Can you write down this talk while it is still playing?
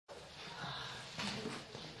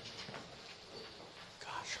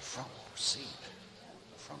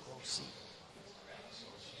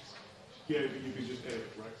Yeah, you can just edit,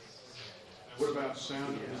 right? And what about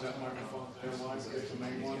sound? Is that microphone there live? It's the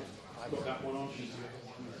main one. Put that one on. Is the other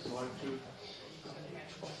one that's live too?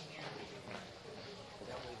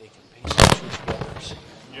 That way they can paste the two together.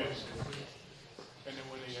 Yes. And then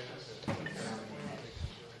when they edit it, yeah,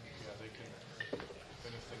 they can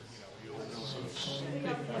benefit, you'll sort of see.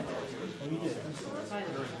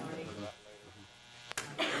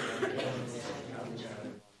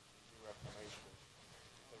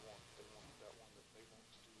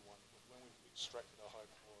 Extracted a high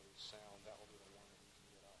quality sound, that will be the one that we can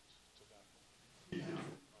get out to them.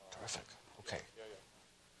 Terrific. Okay.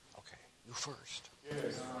 Okay. You first.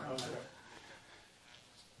 Yes.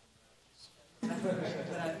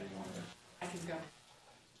 I can go.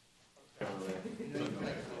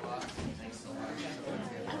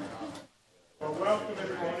 Well, welcome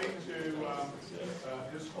everybody to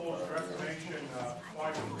this course, Reformation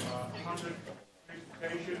 500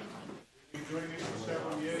 presentation. We've been doing this for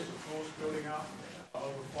several years, of course, building up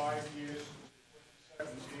over 5 years,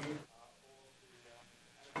 2017,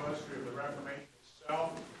 anniversary of the Reformation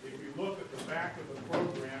itself. If you look at the back of the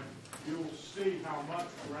program, you will see how much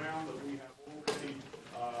ground that we have already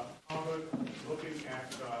covered, looking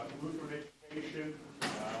at Lutheran education,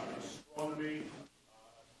 astronomy,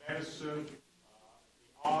 medicine,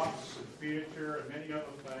 the arts, and theater, and many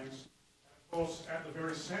other things. And of course, at the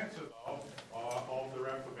very center of the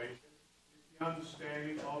Reformation,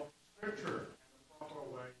 understanding of Scripture and the proper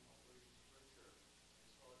way of reading Scripture. And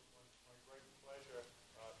so it's my great pleasure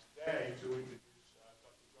today to introduce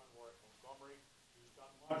Dr. John Montgomery, who's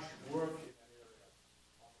done much work in that area.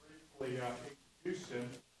 I'll briefly introduce him.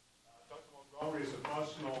 Dr. Montgomery is a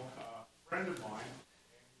personal friend of mine,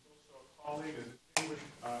 and he's also a colleague and distinguished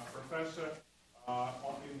professor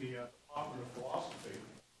in the Department of Philosophy.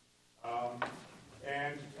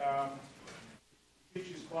 He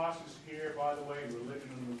teaches classes here, by the way, in religion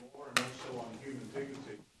and the law, and also on human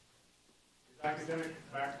dignity. His academic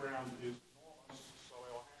background is enormous, so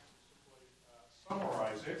I'll have to simply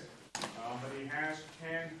summarize it. But he has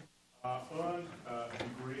 10 earned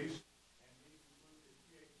degrees, and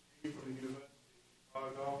he completed a PhD from the University of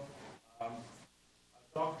Chicago, a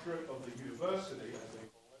doctorate of the university, as they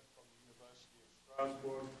call it, from the University of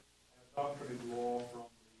Strasbourg, and a doctorate in law from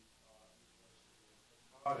the University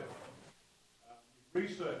of Cardiff.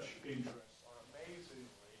 Research interests are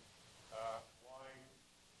amazingly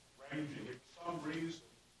wide-ranging. If for some reason,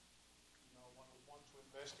 one would want to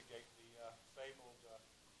investigate the fabled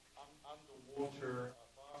underwater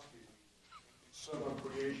basket in solar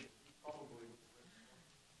creation, he probably would have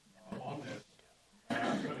written on this.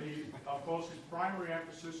 But of course, his primary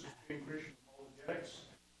emphasis has been Christian apologetics,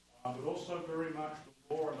 but also very much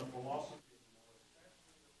the law and the philosophy of the law,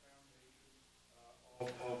 especially the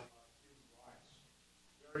foundation of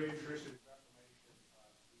very interested in Reformation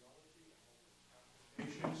theology and all its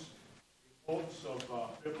applications, the importance of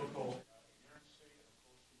biblical inerrancy, and of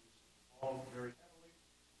course he was involved very heavily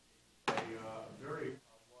in a very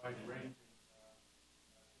wide-ranging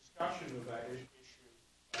discussion of that issue in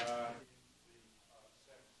the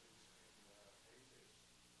 70s and 80s.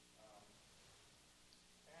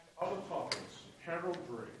 And other topics,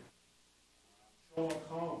 heraldry, Sherlock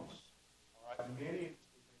Holmes, many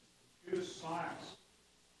interesting things, computer science,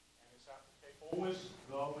 always,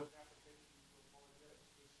 though, with application to apologetics,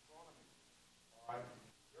 to astronomy. All right,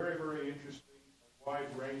 very, very interesting,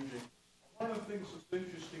 wide-ranging. And one of the things that's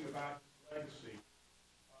interesting about his legacy,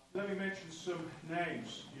 let me mention some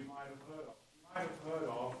names you might have heard of. You might have heard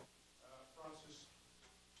of Francis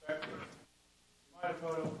Beckler. You might have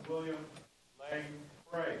heard of William Lane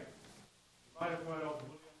Craig. You might have heard of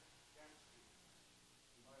William Dempsey.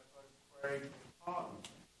 You might have heard of Craig Parton.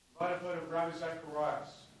 You might have heard of Rabbi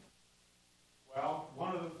Zacharias. Well,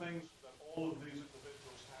 one of the things that all of these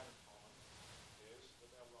individuals have in common is that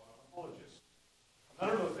they're well-known apologists.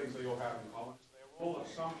 Another of the things they all have in common is they're all at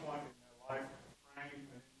some point in their life trained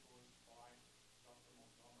and influenced by Dr.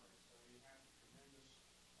 Montgomery. So he has a tremendous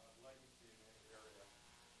legacy in that area.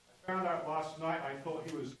 I found out last night, I thought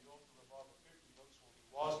he was the author of over 50 books.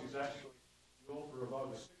 Well, he's actually the author of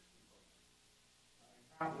over 60 books and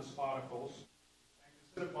countless articles, and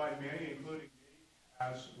considered by many, including me,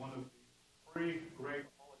 as one of the three great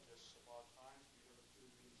apologists of our times, the other two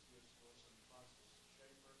being C.S. Lewis and Francis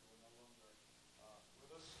Schaeffer, who are no longer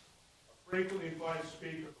with us. A frequently invited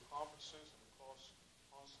speaker for conferences, and of course,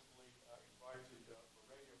 constantly invited for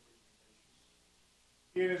radio presentations.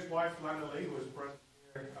 He and his wife, Lannalee, who is present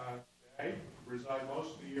here today, reside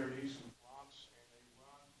most of the year in eastern France, and they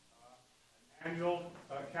run an annual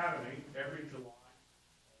academy every July,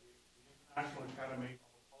 the International Academy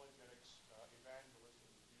of Apologetics,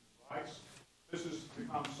 Evangelism, and Human Right? This has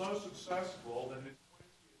become so successful that in its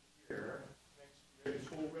 20th year, next year, it's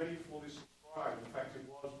already fully subscribed. In fact, it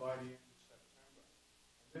was by the end of September.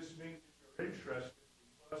 And this means if you're interested in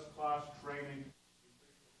first-class training in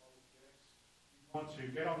Christian apologetics, you want to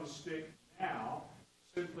get on the stick now,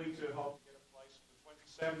 simply to help get a place for the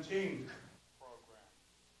 2017 program,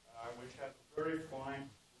 which has a very fine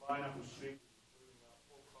lineup of speakers, including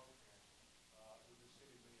Paul Coker, who is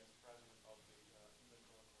sitting with me as president of the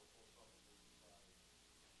Evangelical Philosophical Society.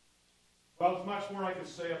 Well, there's much more I could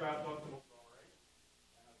say about Dr. Montgomery.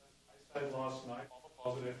 As I said last night, of a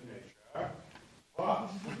positive nature. But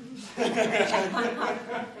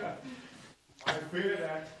I fear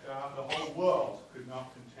that the whole world could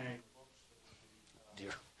not contain the books that would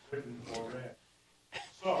be written or read.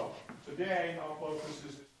 So, today our focus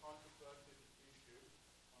is this controversial issue, in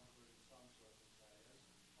some circumstances,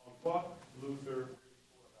 of what Luther really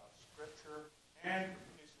thought about Scripture and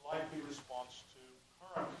his likely response to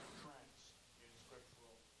current trends in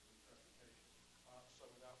scriptural interpretation. So,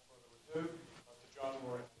 without further ado, Dr. John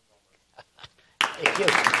Moore. Thank you.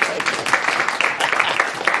 Thank you.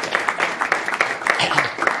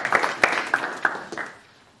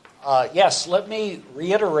 Yes, let me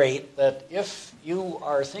reiterate that if you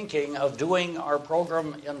are thinking of doing our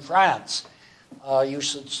program in France, you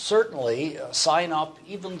should certainly sign up,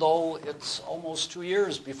 even though it's almost 2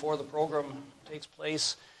 years before the program takes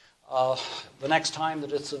place the next time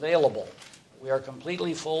that it's available. We are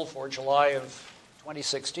completely full for July of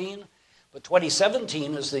 2016, but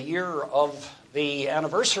 2017 is the year of the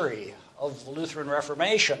anniversary of the Lutheran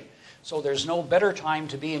Reformation, so there's no better time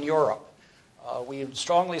to be in Europe. We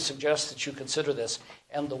strongly suggest that you consider this.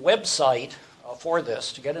 And the website for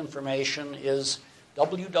this, to get information, is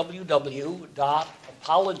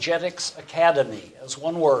www.apologeticsacademy, as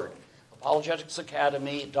one word,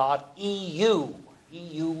 apologeticsacademy.eu,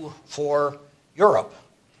 EU for Europe.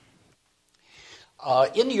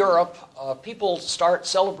 In Europe, people start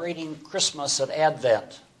celebrating Christmas at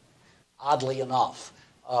Advent, oddly enough.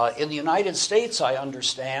 In the United States, I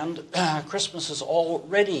understand, Christmas is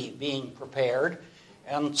already being prepared,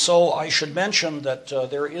 and so I should mention that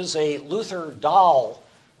there is a Luther doll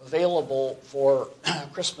available for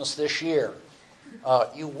Christmas this year.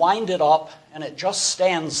 You wind it up, and it just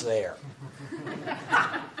stands there.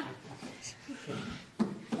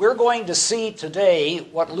 We're going to see today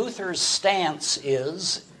what Luther's stance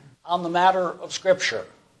is on the matter of Scripture.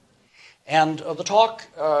 And the talk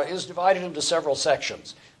is divided into several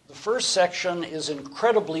sections. The first section is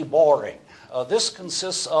incredibly boring. This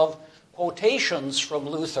consists of quotations from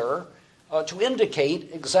Luther to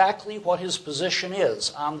indicate exactly what his position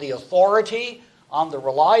is on the authority, on the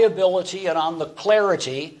reliability, and on the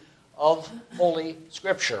clarity of Holy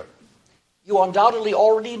Scripture. You undoubtedly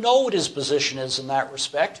already know what his position is in that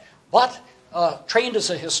respect, but trained as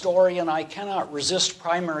a historian, I cannot resist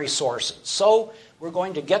primary sources. So we're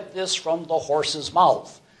going to get this from the horse's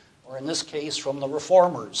mouth, or in this case, from the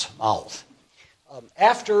reformer's mouth.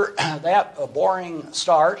 After that boring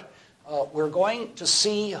start, we're going to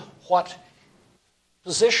see what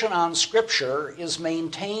position on Scripture is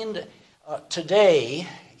maintained today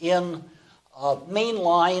in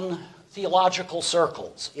mainline theological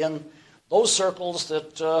circles, in those circles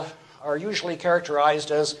that are usually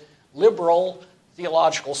characterized as liberal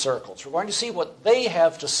theological circles. We're going to see what they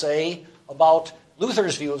have to say about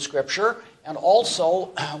Luther's view of Scripture, and also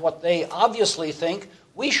what they obviously think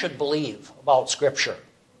we should believe about Scripture.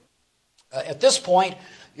 At this point,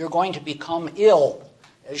 you're going to become ill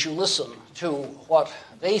as you listen to what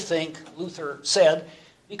they think Luther said,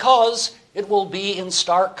 because it will be in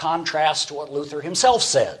stark contrast to what Luther himself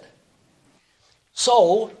said.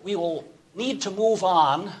 So we will need to move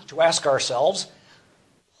on to ask ourselves,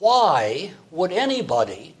 why would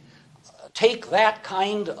anybody take that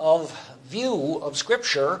kind of view of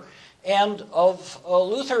Scripture and of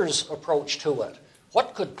Luther's approach to it?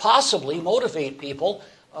 What could possibly motivate people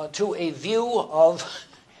to a view of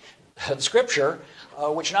Scripture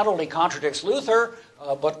which not only contradicts Luther,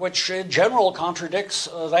 but which in general contradicts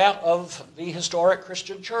that of the historic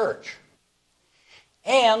Christian church?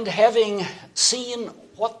 And having seen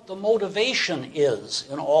what the motivation is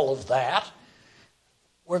in all of that,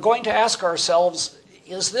 we're going to ask ourselves,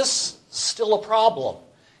 is this still a problem?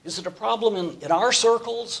 Is it a problem in our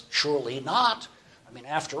circles? Surely not. I mean,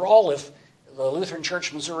 after all, if the Lutheran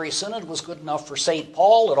Church Missouri Synod was good enough for St.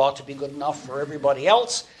 Paul, it ought to be good enough for everybody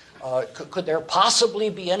else. Could there possibly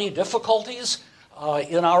be any difficulties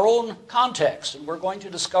in our own context? And we're going to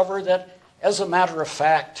discover that, as a matter of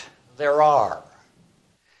fact, there are.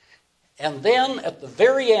 And then, at the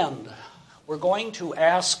very end, we're going to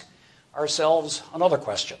ask ourselves another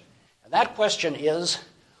question. And that question is,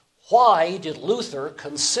 why did Luther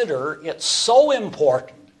consider it so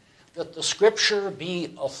important that the Scripture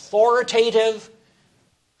be authoritative,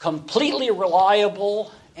 completely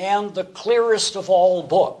reliable, and the clearest of all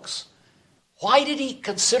books? Why did he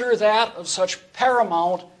consider that of such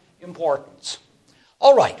paramount importance?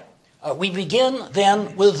 All right, we begin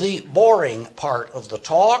then with the boring part of the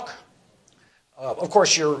talk. Of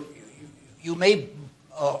course, you may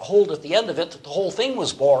hold at the end of it that the whole thing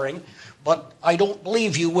was boring, but I don't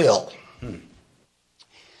believe you will.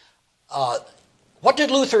 What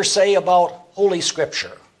did Luther say about Holy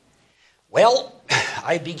Scripture? Well,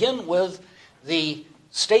 I begin with the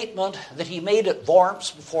statement that he made at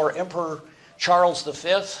Worms before Emperor Charles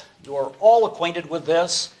V. You are all acquainted with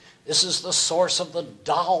this. This is the source of the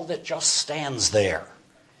doll that just stands there.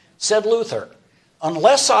 Said Luther,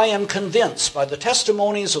 unless I am convinced by the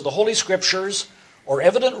testimonies of the Holy Scriptures or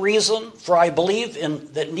evident reason, for I believe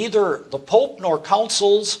that neither the Pope nor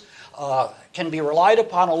councils can be relied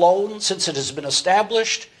upon alone, since it has been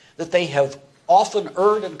established that they have often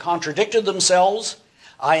erred and contradicted themselves,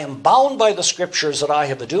 I am bound by the Scriptures that I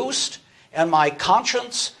have adduced, and my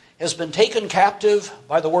conscience has been taken captive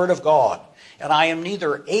by the Word of God. And I am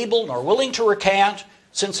neither able nor willing to recant,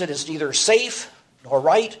 since it is neither safe nor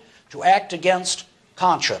right to act against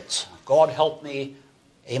conscience. God help me.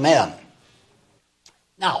 Amen.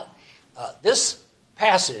 Now, this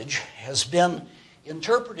passage has been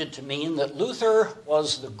interpreted to mean that Luther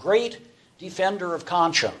was the great defender of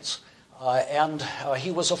conscience, and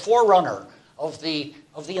he was a forerunner of the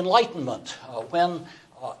Enlightenment, when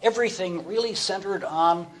everything really centered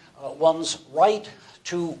on one's right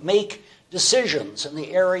to make decisions in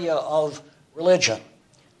the area of religion.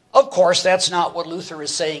 Of course, that's not what Luther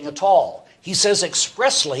is saying at all. He says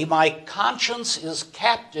expressly, my conscience is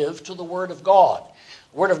captive to the Word of God.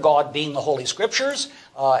 The Word of God being the Holy Scriptures,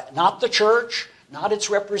 not the church, not its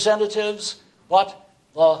representatives, but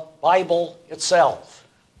the Bible itself.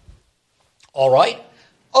 All right?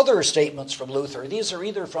 Other statements from Luther. These are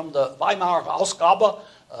either from the Weimar Ausgabe,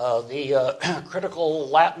 the critical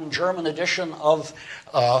Latin-German edition of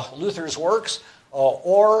Luther's works,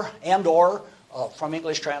 or from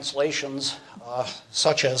English translations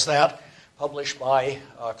such as that published by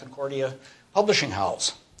Concordia Publishing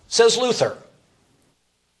House. Says Luther,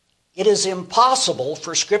 it is impossible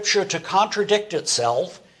for Scripture to contradict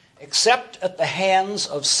itself except at the hands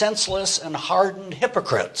of senseless and hardened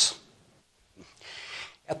hypocrites.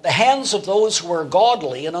 At the hands of those who are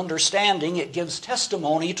godly and understanding, it gives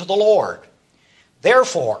testimony to the Lord.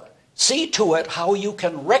 Therefore, see to it how you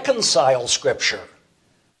can reconcile Scripture,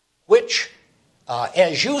 which,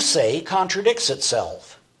 as you say, contradicts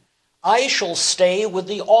itself. I shall stay with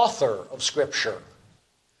the author of Scripture.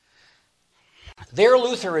 There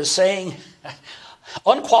Luther is saying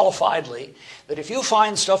unqualifiedly that if you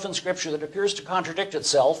find stuff in Scripture that appears to contradict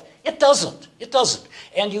itself, it doesn't. It doesn't.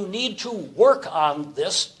 And you need to work on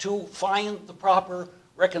this to find the proper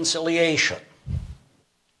reconciliation.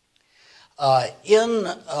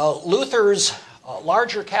 In Luther's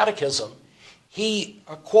larger catechism, he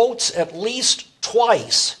quotes at least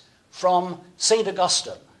twice from St.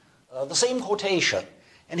 Augustine, the same quotation.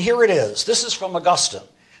 And here it is. This is from Augustine.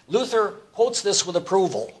 Luther quotes this with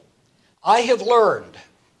approval. I have learned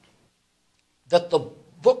that the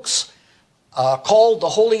books called the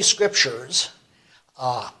Holy Scriptures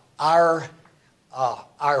are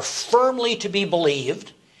firmly to be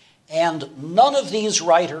believed, and none of these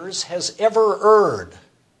writers has ever erred.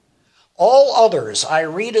 All others I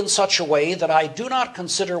read in such a way that I do not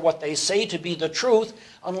consider what they say to be the truth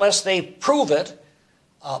unless they prove it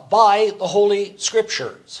by the Holy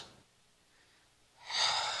Scriptures.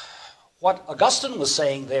 What Augustine was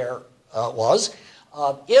saying there was,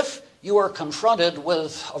 if you are confronted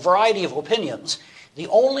with a variety of opinions, the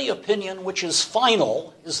only opinion which is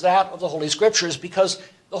final is that of the Holy Scriptures, because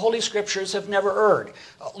the Holy Scriptures have never erred.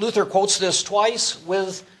 Luther quotes this twice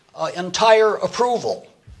with entire approval.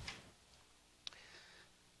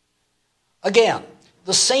 Again,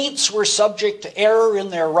 the saints were subject to error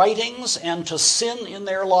in their writings and to sin in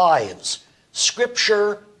their lives.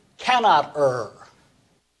 Scripture cannot err.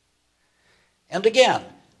 And again,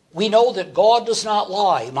 we know that God does not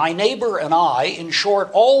lie. My neighbor and I, in short,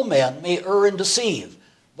 all men may err and deceive,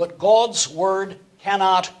 but God's word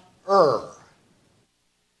cannot err.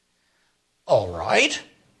 All right.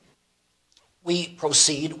 We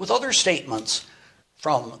proceed with other statements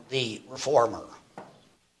from the Reformer.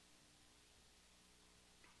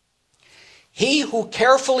 He who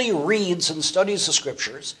carefully reads and studies the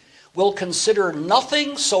Scriptures will consider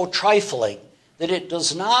nothing so trifling that it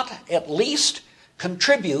does not at least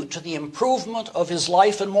contribute to the improvement of his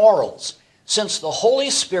life and morals, since the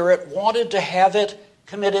Holy Spirit wanted to have it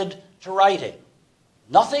committed to writing.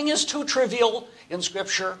 Nothing is too trivial in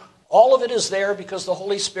Scripture. All of it is there because the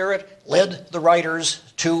Holy Spirit led the writers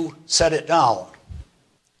to set it down.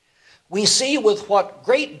 We see with what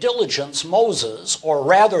great diligence Moses, or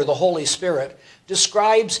rather the Holy Spirit,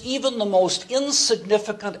 describes even the most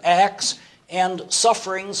insignificant acts and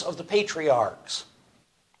sufferings of the patriarchs.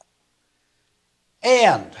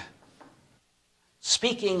 And,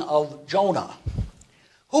 speaking of Jonah,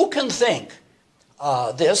 who can think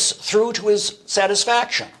this through to his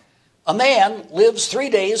satisfaction? A man lives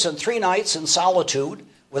 3 days and 3 nights in solitude,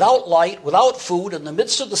 without light, without food, in the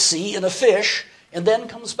midst of the sea, in a fish, and then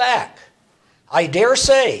comes back. I dare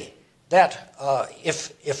say that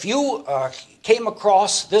if you came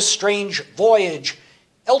across this strange voyage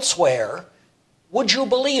elsewhere, would you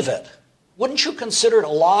believe it? Wouldn't you consider it a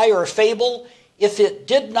lie or a fable if it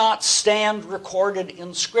did not stand recorded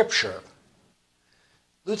in Scripture?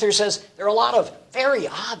 Luther says there are a lot of very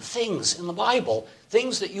odd things in the Bible,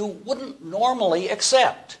 things that you wouldn't normally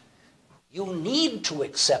accept. You need to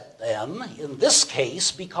accept them in this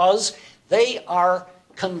case because they are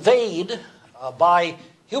conveyed by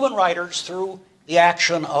human writers through the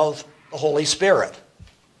action of the Holy Spirit.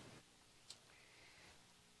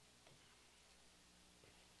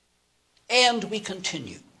 And we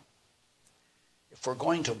continue. If we're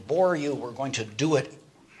going to bore you, we're going to do it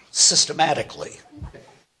systematically.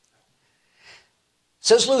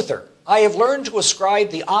 Says Luther, I have learned to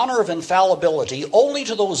ascribe the honor of infallibility only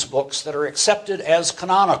to those books that are accepted as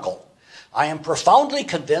canonical. I am profoundly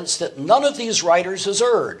convinced that none of these writers has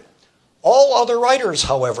erred. All other writers,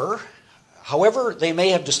 however they may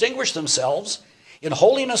have distinguished themselves in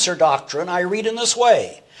holiness or doctrine, I read in this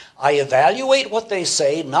way. I evaluate what they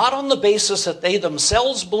say not on the basis that they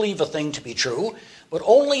themselves believe a thing to be true, but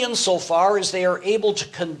only insofar as they are able to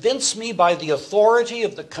convince me by the authority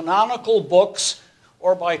of the canonical books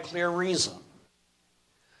or by clear reason.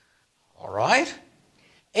 All right?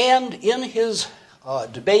 And in his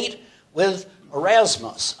debate with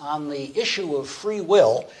Erasmus on the issue of free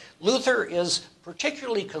will, Luther is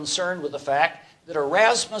particularly concerned with the fact that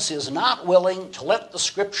Erasmus is not willing to let the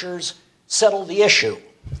Scriptures settle the issue.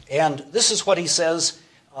 And this is what he says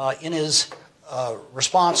in his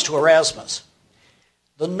response to Erasmus.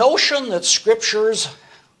 The notion that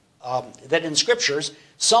in Scriptures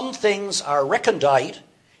some things are recondite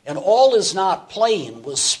and all is not plain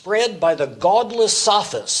was spread by the godless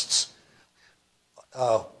sophists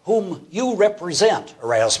whom you represent,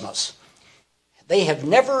 Erasmus. They have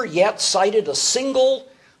never yet cited a single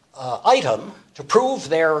item to prove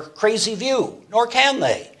their crazy view, nor can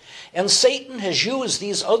they. And Satan has used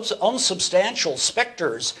these unsubstantial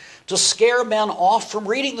specters to scare men off from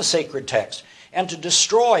reading the sacred text and to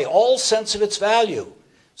destroy all sense of its value,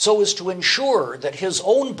 so as to ensure that his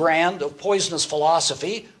own brand of poisonous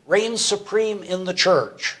philosophy reigns supreme in the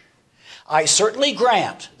church. I certainly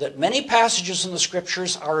grant that many passages in the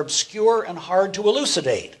Scriptures are obscure and hard to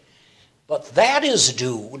elucidate, but that is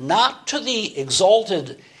due not to the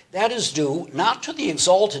exalted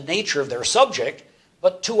nature of their subject,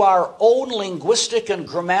 but to our own linguistic and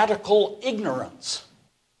grammatical ignorance.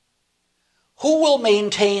 Who will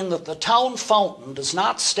maintain that the town fountain does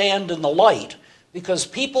not stand in the light because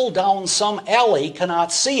people down some alley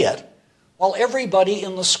cannot see it, while everybody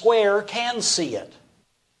in the square can see it?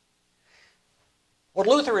 What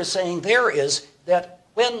Luther is saying there is that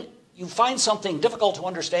when you find something difficult to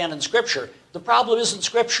understand in Scripture, the problem isn't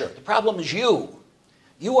Scripture. The problem is you.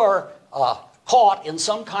 You are caught in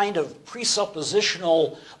some kind of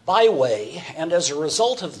presuppositional byway, and as a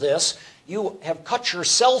result of this, you have cut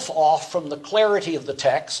yourself off from the clarity of the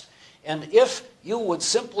text, and if you would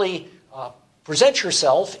simply present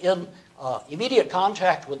yourself in immediate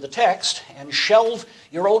contact with the text and shelve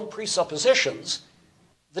your own presuppositions,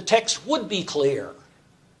 the text would be clear.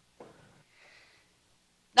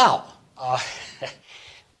 Now,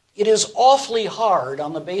 it is awfully hard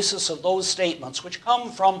on the basis of those statements, which come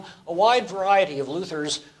from a wide variety of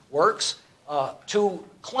Luther's works, to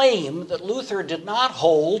claim that Luther did not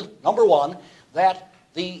hold, number one, that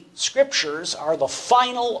the Scriptures are the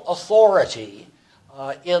final authority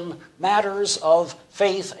in matters of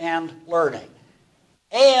faith and learning.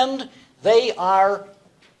 And they are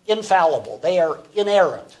infallible. They are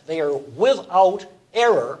inerrant. They are without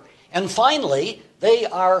error. And finally, they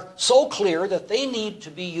are so clear that they need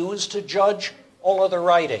to be used to judge all other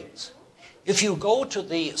writings. If you go to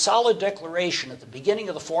the solid declaration at the beginning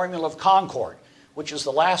of the Formula of Concord, which is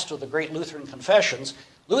the last of the great Lutheran confessions,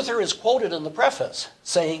 Luther is quoted in the preface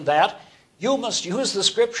saying that you must use the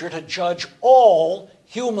Scripture to judge all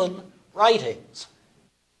human writings.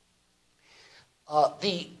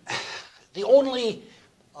 The only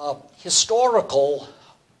historical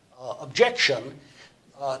objection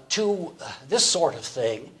to this sort of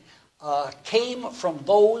thing came from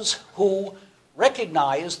those who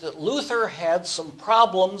recognized that Luther had some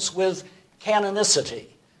problems with canonicity,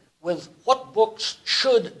 with what books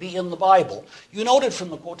should be in the Bible. You noted from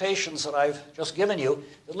the quotations that I've just given you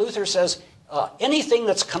that Luther says anything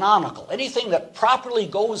that's canonical, anything that properly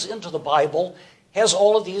goes into the Bible has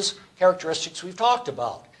all of these characteristics we've talked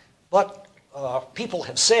about. But people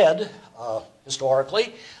have said,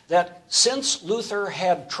 historically, that since Luther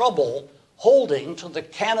had trouble holding to the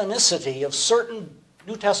canonicity of certain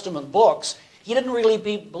New Testament books, he didn't really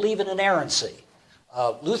believe in inerrancy.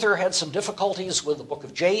 Luther had some difficulties with the book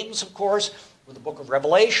of James, of course, with the book of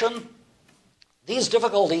Revelation. These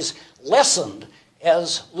difficulties lessened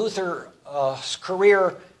as Luther's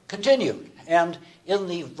career continued. And in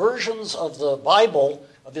the versions of the Bible,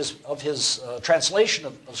 of his translation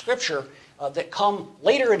of Scripture that come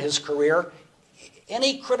later in his career,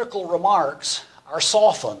 any critical remarks are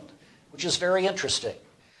softened, which is very interesting.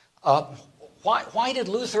 Why did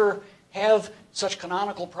Luther have such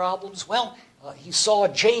canonical problems? Well, he saw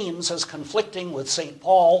James as conflicting with St.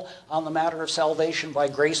 Paul on the matter of salvation by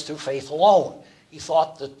grace through faith alone. He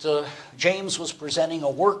thought that James was presenting a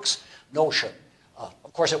works notion.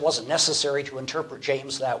 Of course, it wasn't necessary to interpret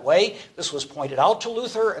James that way. This was pointed out to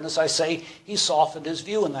Luther, and as I say, he softened his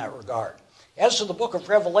view in that regard. As to the book of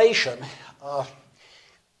Revelation,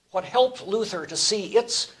 what helped Luther to see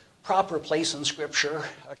its proper place in Scripture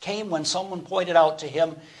came when someone pointed out to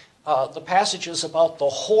him the passages about the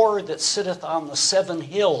whore that sitteth on the 7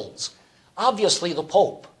 hills, obviously the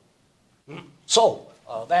Pope. So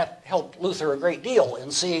that helped Luther a great deal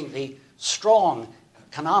in seeing the strong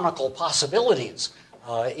canonical possibilities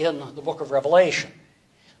in the book of Revelation.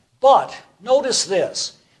 But notice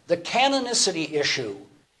this, the canonicity issue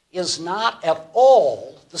is not at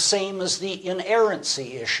all the same as the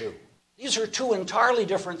inerrancy issue. These are two entirely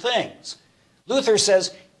different things. Luther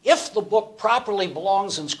says, if the book properly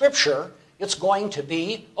belongs in Scripture, it's going to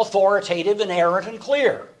be authoritative, inerrant, and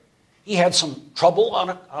clear. He had some trouble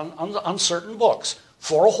on certain books,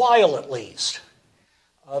 for a while at least.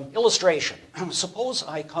 Illustration. Suppose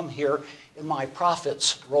I come here in my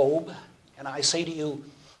prophet's robe, and I say to you,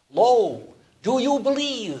 lo, do you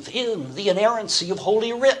believe in the inerrancy of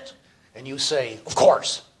Holy Writ? And you say, of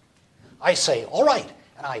course. I say, all right.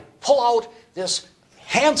 And I pull out this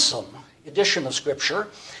handsome edition of Scripture,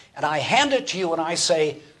 and I hand it to you, and I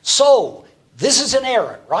say, so, this is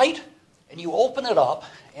inerrant, right? And you open it up,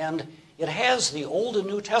 and it has the Old and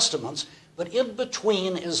New Testaments, but in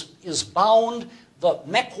between is bound the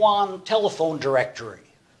Mequon telephone directory.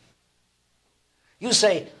 You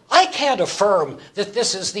say, I can't affirm that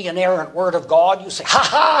this is the inerrant Word of God. You say, ha,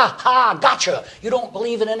 ha, ha, gotcha. You don't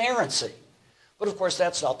believe in inerrancy. But of course,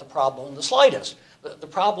 that's not the problem in the slightest. The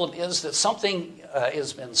problem is that something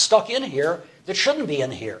has been stuck in here that shouldn't be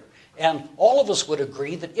in here. And all of us would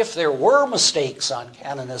agree that if there were mistakes on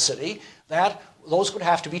canonicity, that those would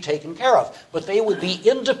have to be taken care of. But they would be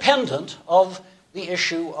independent of the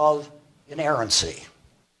issue of inerrancy.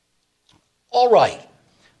 All right.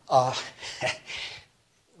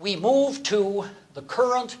 We move to the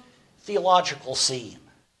current theological scene.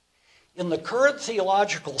 In the current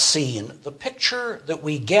theological scene, the picture that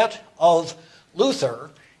we get of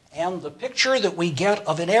Luther and the picture that we get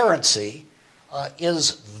of inerrancy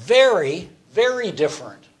is very, very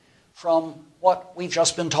different from what we've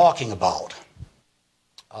just been talking about.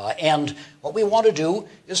 And what we want to do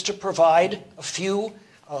is to provide a few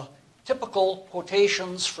typical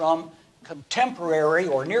quotations from contemporary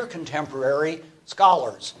or near contemporary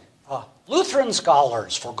scholars. Lutheran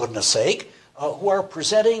scholars, for goodness sake, who are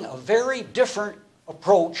presenting a very different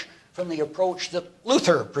approach from the approach that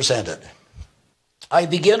Luther presented. I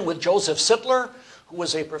begin with Joseph Sittler, who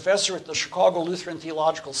was a professor at the Chicago Lutheran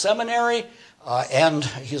Theological Seminary, and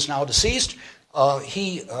he's now deceased.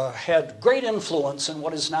 He had great influence in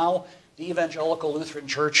what is now the Evangelical Lutheran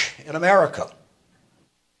Church in America.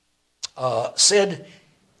 Said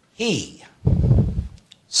he,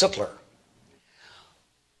 Sittler,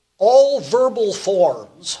 all verbal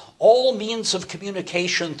forms, all means of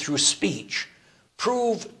communication through speech,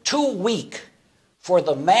 prove too weak for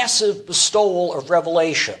the massive bestowal of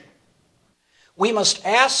revelation. We must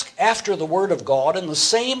ask after the Word of God in the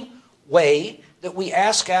same way that we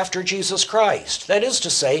ask after Jesus Christ. That is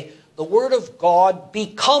to say, the Word of God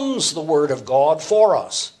becomes the Word of God for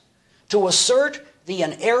us. To assert the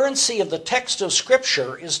inerrancy of the text of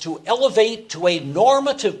Scripture is to elevate to a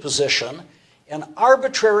normative position an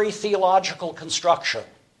arbitrary theological construction.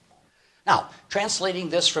 Now, translating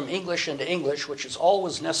this from English into English, which is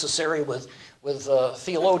always necessary with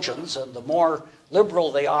theologians, and the more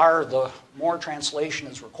liberal they are, the more translation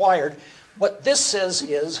is required. What this says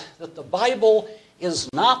is that the Bible is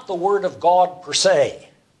not the Word of God per se.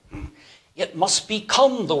 It must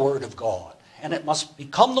become the Word of God, and it must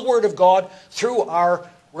become the Word of God through our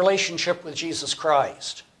relationship with Jesus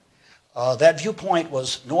Christ. That viewpoint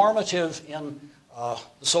was normative in the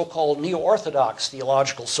so-called neo-Orthodox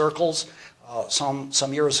theological circles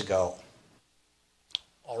some years ago.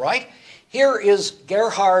 All right, here is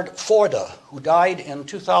Gerhard Forde, who died in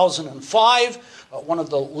 2005, one of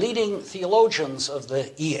the leading theologians of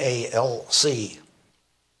the EALC.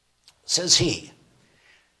 Says he,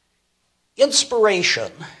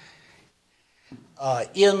 inspiration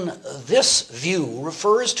in this view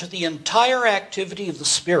refers to the entire activity of the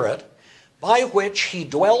Spirit by which he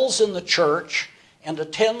dwells in the church and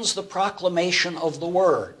attends the proclamation of the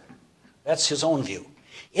Word. That's his own view.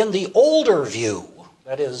 In the older view,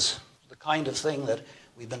 that is the kind of thing that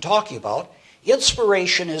we've been talking about,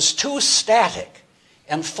 inspiration is too static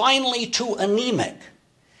and finally too anemic.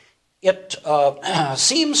 It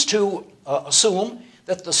seems to assume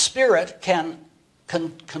that the Spirit can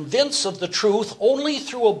convince of the truth only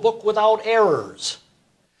through a book without errors.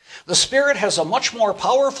 The Spirit has a much more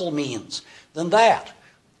powerful means than that,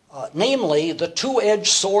 namely the two-edged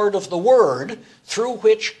sword of the Word through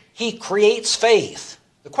which he creates faith.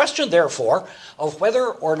 The question, therefore, of whether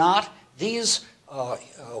or not these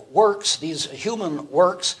works, these human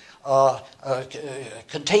works,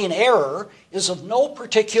 contain error is of no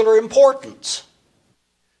particular importance.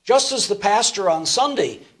 Just as the pastor on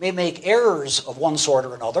Sunday may make errors of one sort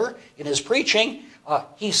or another in his preaching,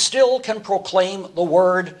 he still can proclaim the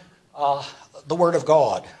Word of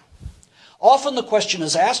God. Often the question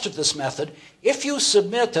is asked of this method, if you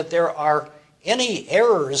submit that there are any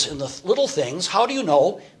errors in the little things, how do you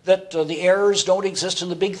know that the errors don't exist in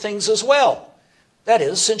the big things as well? That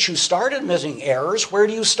is, since you start admitting errors, where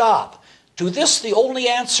do you stop? To this, the only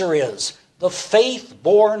answer is the faith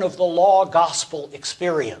born of the law gospel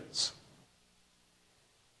experience.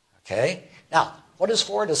 Okay? Now, what is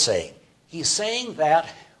Forde saying? He's saying that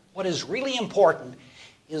what is really important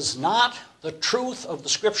is not the truth of the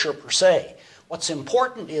Scripture per se. What's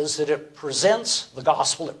important is that it presents the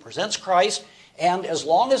gospel, it presents Christ, and as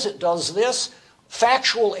long as it does this,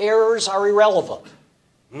 factual errors are irrelevant.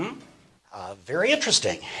 Very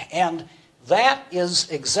interesting. And that is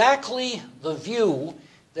exactly the view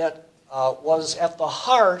that was at the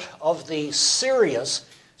heart of the serious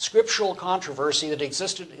scriptural controversy that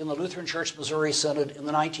existed in the Lutheran Church Missouri Synod in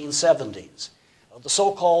the 1970s, the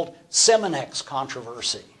so-called Seminex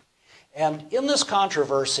controversy. And in this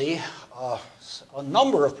controversy, a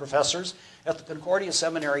number of professors at the Concordia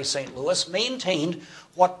Seminary St. Louis maintained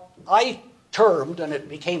what I termed, and it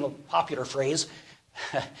became a popular phrase,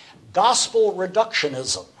 gospel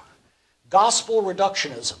reductionism. Gospel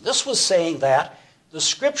reductionism. This was saying that the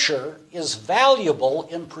Scripture is valuable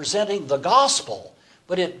in presenting the gospel,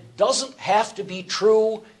 but it doesn't have to be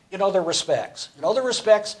true in other respects. In other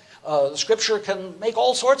respects, the Scripture can make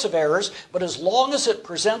all sorts of errors, but as long as it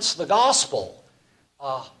presents the gospel,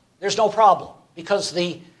 there's no problem, because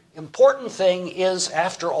the important thing is,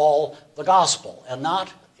 after all, the gospel, and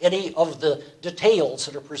not any of the details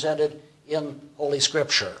that are presented in Holy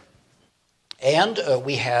Scripture. And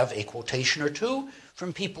we have a quotation or two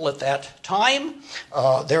from people at that time.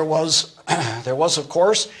 There was, of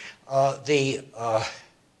course, the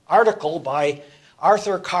article by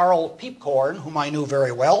Arthur Karl Piepkorn, whom I knew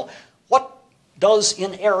very well. What does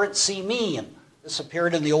inerrancy mean? This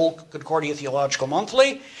appeared in the Old Concordia Theological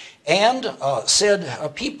Monthly, and said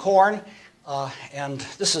Piepkorn, and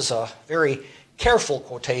this is a very careful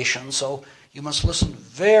quotation, so you must listen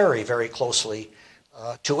very, very closely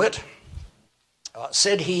to it.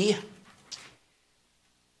 Said he,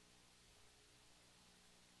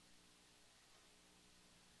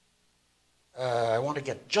 I want to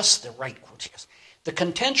get just the right quotation. The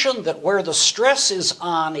contention that where the stress is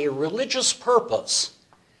on a religious purpose,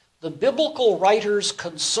 the biblical writer's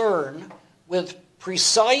concern with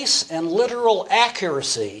precise and literal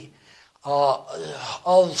accuracy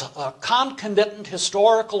of concomitant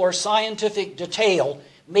historical or scientific detail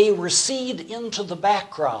may recede into the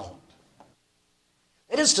background.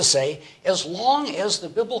 That is to say, as long as the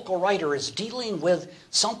biblical writer is dealing with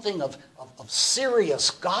something of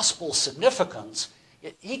serious gospel significance,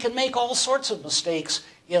 he can make all sorts of mistakes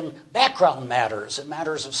in background matters, in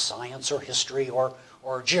matters of science or history or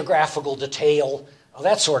or geographical detail,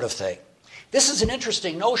 that sort of thing. This is an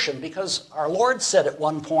interesting notion because our Lord said at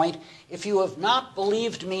one point, if you have not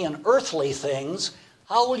believed me in earthly things,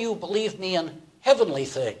 how will you believe me in heavenly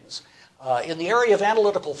things? In the area of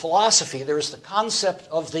analytical philosophy, there is the concept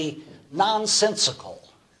of the nonsensical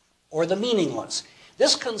or the meaningless.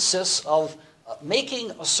 This consists of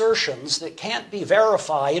making assertions that can't be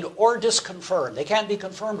verified or disconfirmed. They can't be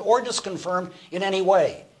confirmed or disconfirmed in any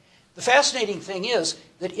way. The fascinating thing is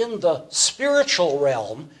that in the spiritual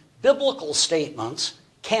realm, biblical statements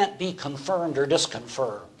can't be confirmed or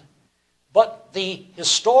disconfirmed. But the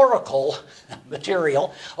historical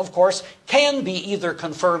material, of course, can be either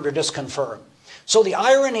confirmed or disconfirmed. So the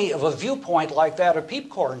irony of a viewpoint like that of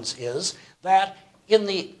Peepcorn's is that in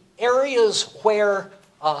the areas where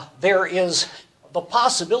there is the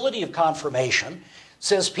possibility of confirmation,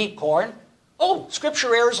 says Peepcorn, oh,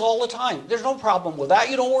 Scripture errs all the time. There's no problem with that.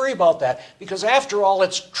 You don't worry about that. Because after all,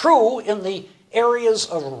 it's true in the areas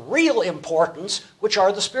of real importance, which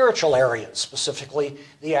are the spiritual areas, specifically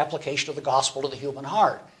the application of the gospel to the human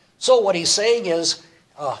heart. So what he's saying is,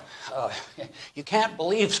 you can't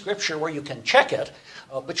believe Scripture where you can check it,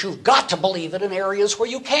 but you've got to believe it in areas where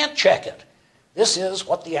you can't check it. This is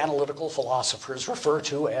what the analytical philosophers refer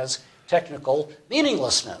to as technical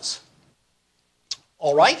meaninglessness.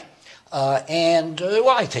 All right?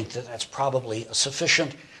 I think that that's probably a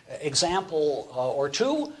sufficient example or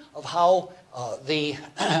two of how the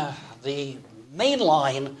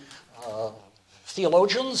mainline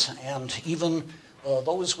theologians and even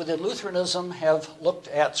those within Lutheranism have looked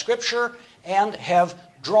at Scripture and have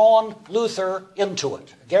drawn Luther into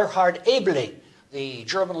it. Gerhard Ebeling, the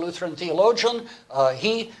German Lutheran theologian,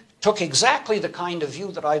 he took exactly the kind of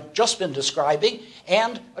view that I've just been describing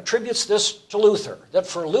and attributes this to Luther, that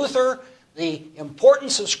for Luther, the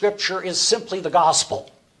importance of Scripture is simply the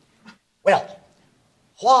gospel. Well,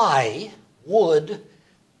 why would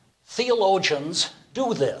theologians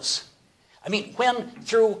do this? I mean, when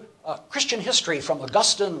through Christian history, from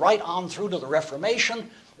Augustine right on through to the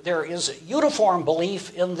Reformation, there is uniform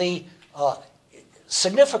belief in the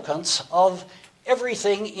significance of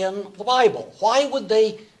everything in the Bible. Why would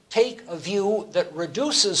they take a view that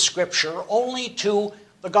reduces Scripture only to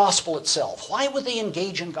the gospel itself? Why would they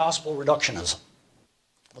engage in gospel reductionism?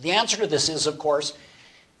 Well, the answer to this is, of course,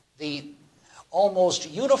 the almost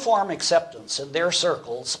uniform acceptance in their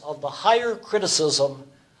circles of the higher criticism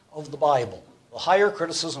of the Bible. The higher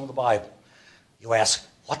criticism of the Bible. You ask,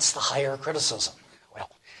 what's the higher criticism? Well,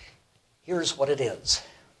 here's what it is.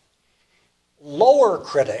 Lower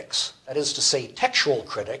critics, that is to say textual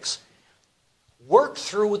critics, work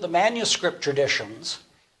through the manuscript traditions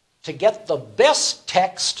to get the best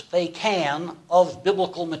text they can of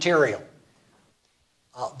biblical material.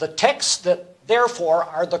 The texts that, therefore,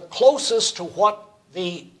 are the closest to what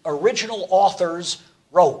the original authors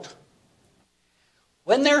wrote.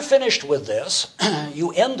 When they're finished with this,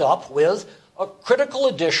 you end up with a critical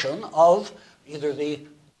edition of either the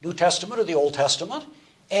New Testament or the Old Testament,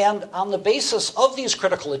 and on the basis of these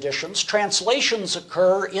critical editions, translations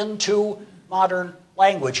occur into modern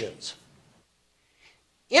languages.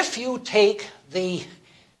 If you take the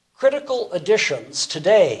critical editions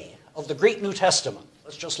today of the Greek New Testament,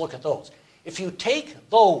 let's just look at those. If you take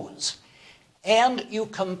those and you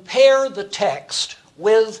compare the text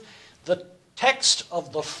with the text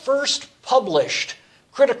of the first published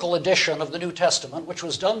critical edition of the New Testament, which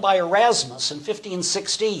was done by Erasmus in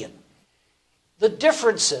 1516, the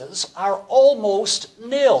differences are almost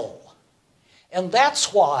nil. And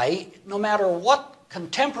that's why, no matter what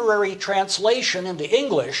contemporary translation into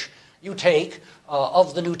English you take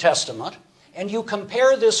of the New Testament, and you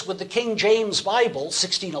compare this with the King James Bible,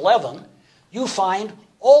 1611, you find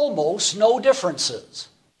almost no differences.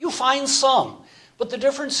 You find some, but the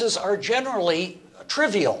differences are generally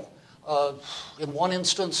trivial. In one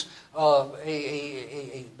instance,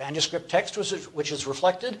 a manuscript text which is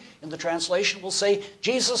reflected in the translation will say,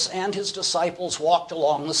 Jesus and his disciples walked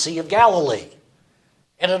along the Sea of Galilee.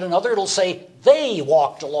 And in another it'll say, they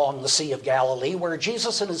walked along the Sea of Galilee, where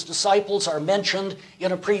Jesus and his disciples are mentioned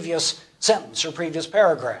in a previous sentence or previous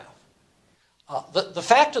paragraph. The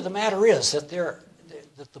fact of the matter is that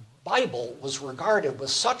the Bible was regarded with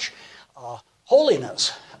such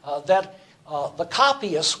holiness that the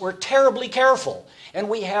copyists were terribly careful. And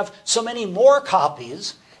we have so many more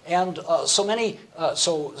copies and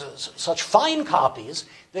such fine copies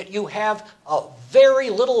that you have very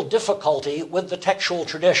little difficulty with the textual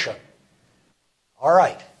tradition. All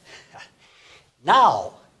right.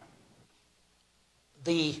 Now,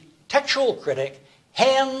 the textual critic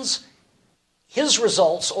hands his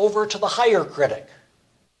results over to the higher critic.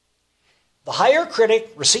 The higher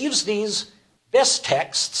critic receives these best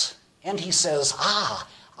texts, and he says,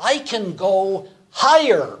 I can go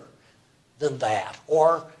higher than that,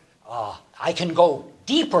 or I can go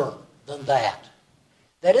deeper than that.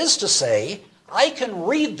 That is to say, I can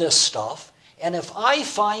read this stuff, and if I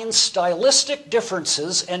find stylistic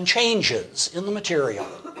differences and changes in the material,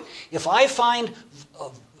 if I find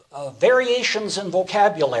variations in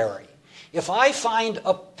vocabulary, if I find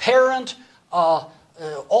apparent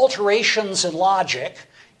alterations in logic,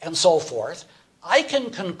 and so forth, I can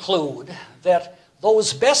conclude that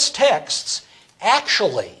those best texts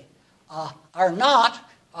actually are not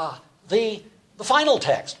the final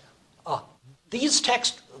text. These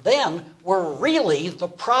texts then were really the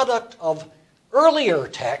product of earlier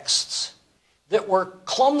texts that were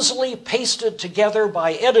clumsily pasted together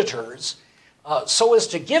by editors so as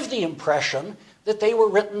to give the impression that they were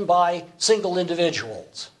written by single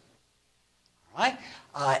individuals. All right?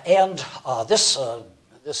 And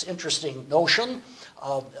this interesting notion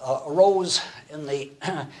arose in the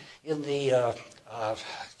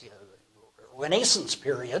Renaissance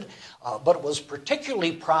period, but it was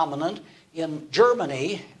particularly prominent in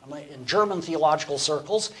Germany, in German theological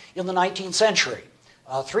circles, in the 19th century.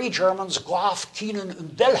 Three Germans, Goff, Keenan,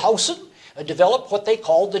 and Bellhausen, developed what they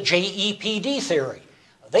called the JEPD theory.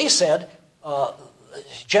 They said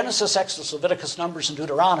Genesis, Exodus, Leviticus, Numbers, and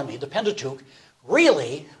Deuteronomy, the Pentateuch,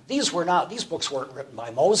 really, these books weren't written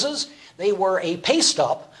by Moses. They were a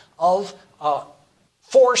paste-up of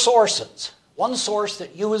four sources. One source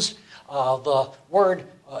that used the word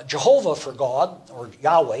Jehovah for God, or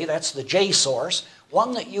Yahweh, that's the J source.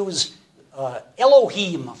 One that used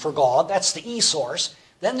Elohim for God, that's the E source.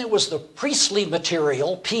 Then there was the priestly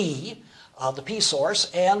material, P, the P source,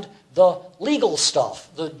 and the legal stuff,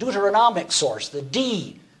 the Deuteronomic source, the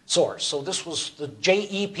D source. So this was the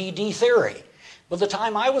JEPD theory. By the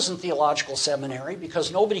time I was in theological seminary,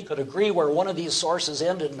 because nobody could agree where one of these sources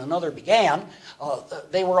ended and another began,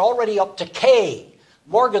 they were already up to K.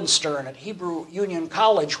 Morgenstern at Hebrew Union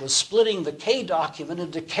College was splitting the K document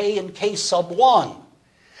into K and K sub 1.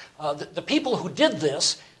 The people who did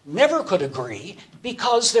this never could agree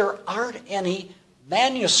because there aren't any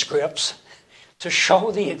manuscripts to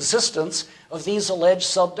show the existence of these alleged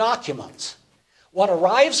sub-documents. One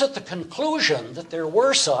arrives at the conclusion that there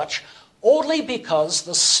were such only because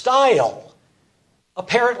the style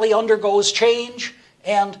apparently undergoes change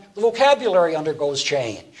and the vocabulary undergoes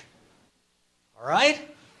change. All right?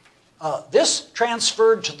 This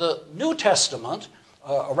transferred to the New Testament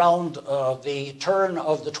around the turn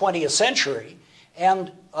of the 20th century,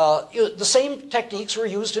 and the same techniques were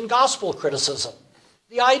used in gospel criticism.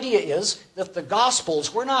 The idea is that the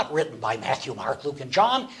Gospels were not written by Matthew, Mark, Luke, and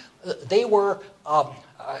John. They were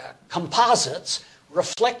composites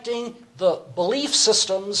reflecting the belief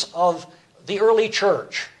systems of the early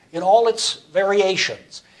church in all its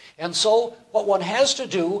variations. And so what one has to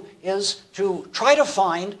do is to try to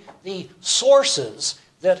find the sources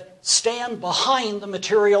that stand behind the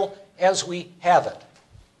material as we have it.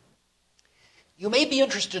 You may be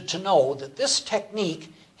interested to know that this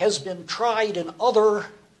technique has been tried in other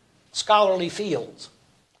scholarly fields.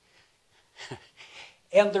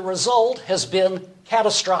 And the result has been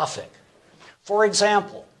catastrophic. For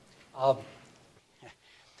example,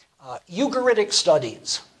 Ugaritic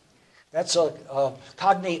studies. That's a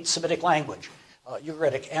cognate Semitic language,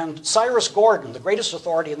 Ugaritic. And Cyrus Gordon, the greatest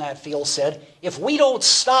authority in that field, said, if we don't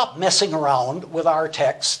stop messing around with our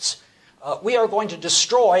texts, we are going to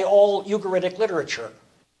destroy all Ugaritic literature.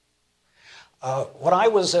 When I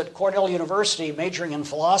was at Cornell University majoring in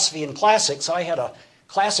philosophy and classics, I had a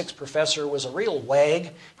classics professor who was a real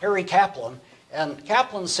wag, Harry Kaplan. And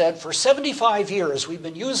Kaplan said, for 75 years we've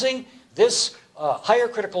been using this higher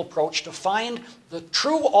critical approach to find the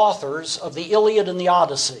true authors of the Iliad and the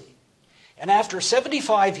Odyssey. And after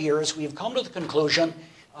 75 years, we've come to the conclusion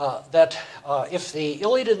that if the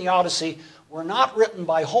Iliad and the Odyssey were not written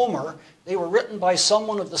by Homer, they were written by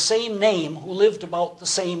someone of the same name who lived about the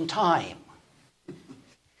same time.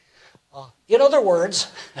 In other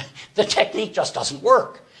words, the technique just doesn't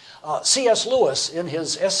work. C.S. Lewis, in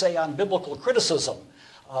his essay on biblical criticism,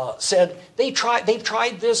 said they've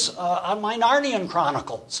tried this on my Narnian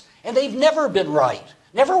Chronicles, and they've never been right,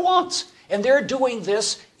 never once. And they're doing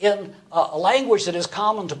this in a language that is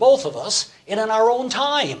common to both of us and in our own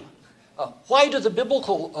time. Why do the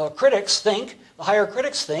biblical critics think, the higher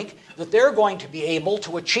critics think, that they're going to be able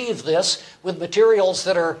to achieve this with materials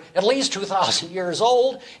that are at least 2,000 years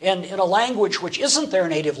old and in a language which isn't their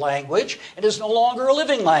native language and is no longer a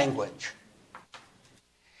living language?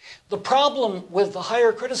 The problem with the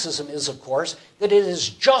higher criticism is, of course, that it is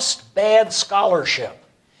just bad scholarship.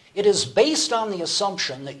 It is based on the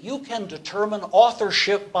assumption that you can determine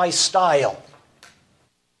authorship by style.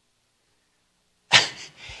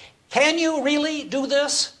 Can you really do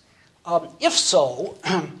this? If so,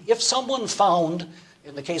 if someone found,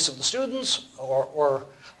 in the case of the students, or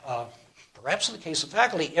perhaps in the case of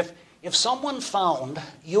faculty, if someone found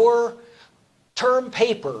your term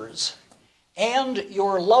papers and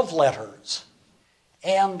your love letters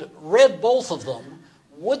and read both of them,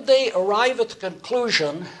 would they arrive at the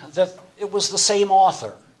conclusion that it was the same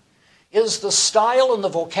author? Is the style and the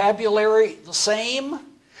vocabulary the same?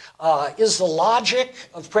 Is the logic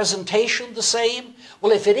of presentation the same?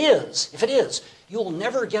 Well, if it is, you'll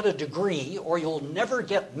never get a degree, or you'll never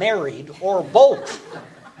get married, or both.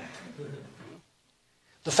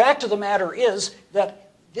 The fact of the matter is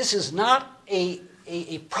that this is not a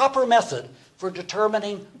proper method for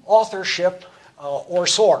determining authorship or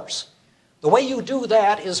source. The way you do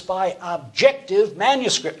that is by objective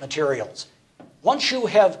manuscript materials. Once you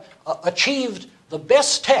have achieved the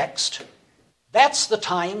best text, that's the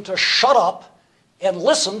time to shut up and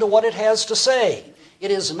listen to what it has to say. It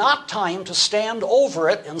is not time to stand over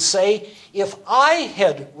it and say, if I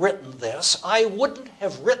had written this, I wouldn't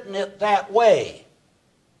have written it that way.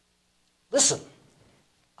 Listen,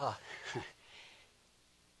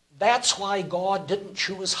 that's why God didn't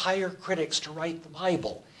choose higher critics to write the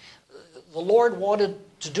Bible. The Lord wanted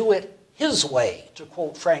to do it His way, to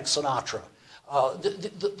quote Frank Sinatra.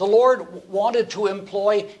 The Lord wanted to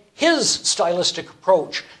employ His stylistic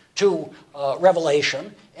approach to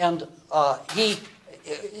Revelation, and He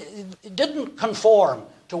didn't conform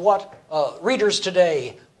to what readers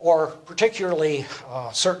today, or particularly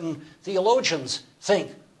certain theologians,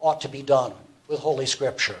 think ought to be done with Holy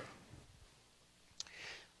Scripture.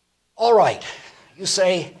 All right, you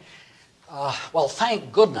say, well,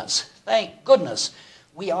 thank goodness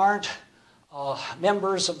we aren't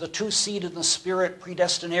members of the two-seed in the Spirit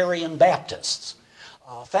predestinarian Baptists.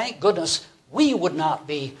 Thank goodness we would not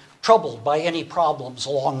be troubled by any problems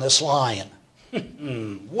along this line.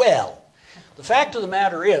 Well, the fact of the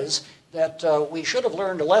matter is that we should have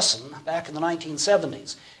learned a lesson back in the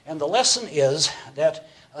 1970s. And the lesson is that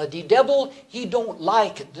the devil, he don't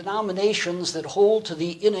like denominations that hold to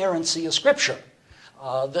the inerrancy of Scripture.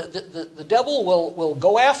 The devil will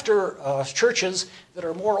go after churches that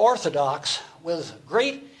are more orthodox with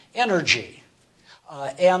great energy.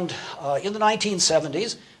 And in the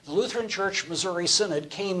 1970s, the Lutheran Church Missouri Synod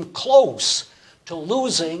came close to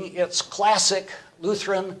losing its classic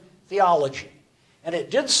Lutheran theology. And it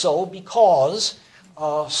did so because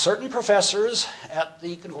certain professors at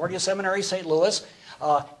the Concordia Seminary, St. Louis,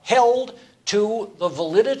 held to the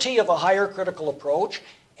validity of a higher critical approach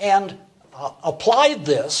and applied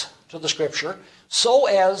this to the Scripture so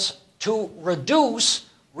as to reduce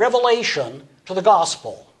revelation to the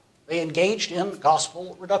gospel. They engaged in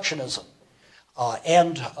gospel reductionism.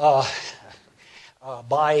 And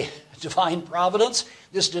by divine providence,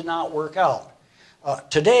 this did not work out.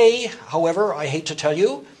 Today, however, I hate to tell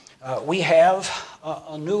you, we have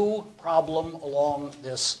a new problem along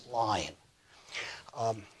this line.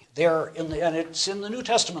 And it's in the New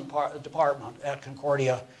Testament department at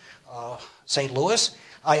Concordia St. Louis.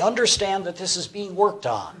 I understand that this is being worked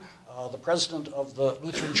on. The president of the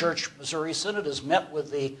Lutheran Church Missouri Synod has met with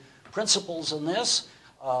the principals in this.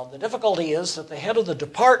 The difficulty is that the head of the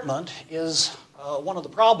department is one of the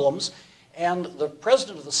problems, and the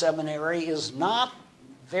president of the seminary is not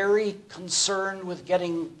very concerned with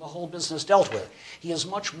getting the whole business dealt with. He is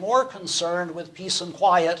much more concerned with peace and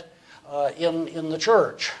quiet in the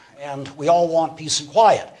church, and we all want peace and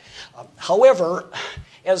quiet. However,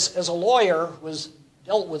 as a lawyer who has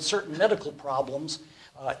dealt with certain medical problems,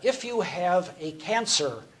 if you have a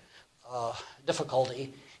cancer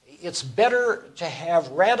difficulty, it's better to have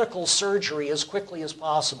radical surgery as quickly as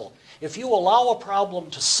possible. If you allow a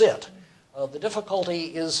problem to sit, the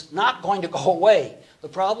difficulty is not going to go away. The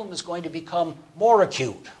problem is going to become more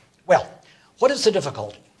acute. Well, what is the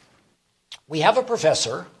difficulty? We have a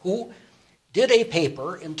professor who did a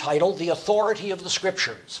paper entitled The Authority of the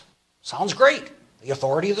Scriptures. Sounds great, the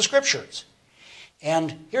authority of the Scriptures.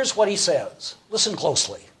 And here's what he says. Listen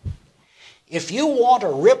closely. If you want to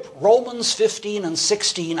rip Romans 15 and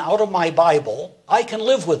 16 out of my Bible, I can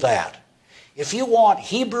live with that. If you want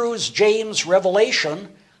Hebrews, James, Revelation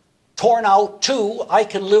torn out too, I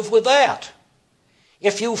can live with that.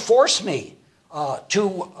 If you force me to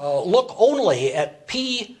look only at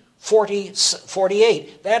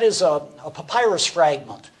P48, that is a papyrus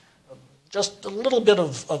fragment, just a little bit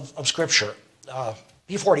of Scripture,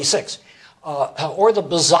 P46, or the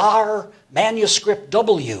bizarre manuscript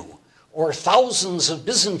W, or thousands of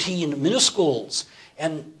Byzantine minuscules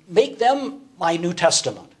and make them my New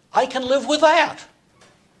Testament. I can live with that.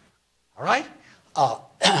 All right?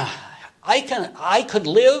 I could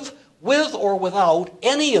live with or without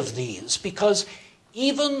any of these, because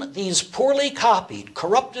even these poorly copied,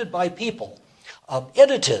 corrupted by people,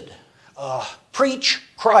 edited, preach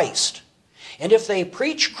Christ. And if they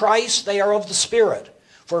preach Christ, they are of the Spirit.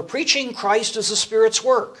 For preaching Christ is the Spirit's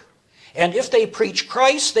work. And if they preach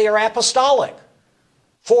Christ, they are apostolic.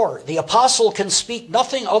 For the apostle can speak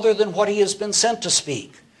nothing other than what he has been sent to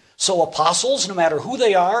speak. So apostles, no matter who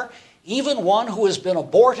they are, even one who has been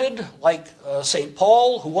aborted, like St.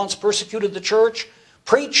 Paul, who once persecuted the church,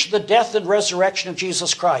 preach the death and resurrection of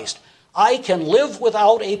Jesus Christ. I can live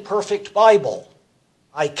without a perfect Bible.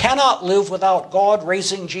 I cannot live without God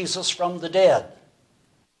raising Jesus from the dead.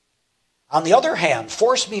 On the other hand,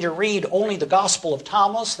 force me to read only the Gospel of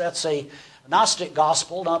Thomas. That's a Gnostic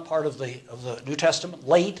gospel, not part of the New Testament,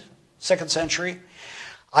 late 2nd century.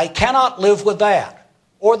 I cannot live with that.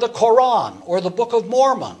 Or the Quran, or the Book of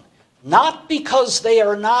Mormon. Not because they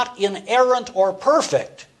are not inerrant or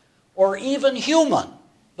perfect, or even human,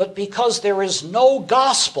 but because there is no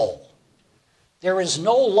gospel. There is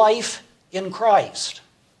no life in Christ.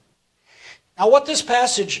 Now, what this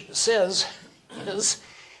passage says is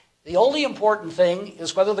the only important thing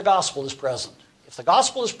is whether the gospel is present. If the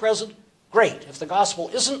gospel is present, great. If the gospel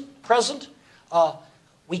isn't present,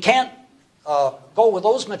 we can't go with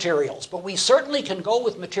those materials. But we certainly can go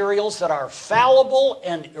with materials that are fallible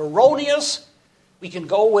and erroneous. We can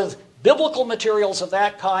go with biblical materials of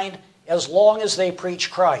that kind as long as they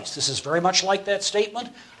preach Christ. This is very much like that statement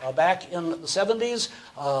back in the 70s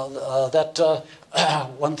that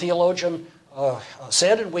one theologian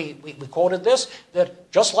said, and we quoted this,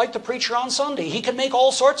 that just like the preacher on Sunday, he can make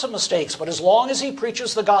all sorts of mistakes, but as long as he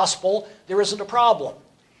preaches the gospel, there isn't a problem.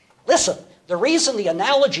 Listen, the reason the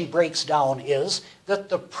analogy breaks down is that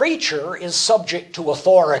the preacher is subject to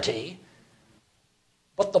authority,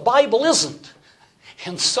 but the Bible isn't.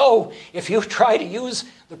 And so, if you try to use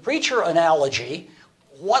the preacher analogy,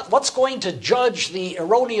 what's going to judge the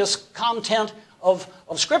erroneous content of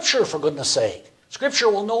Scripture, for goodness sake? Scripture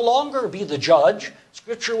will no longer be the judge.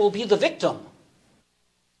 Scripture will be the victim.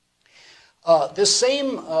 This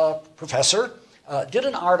same professor did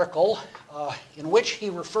an article in which he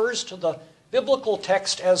refers to the biblical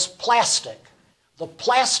text as plastic, the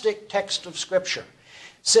plastic text of Scripture.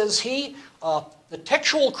 Says he, the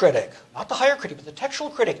textual critic, not the higher critic, but the textual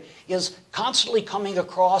critic is constantly coming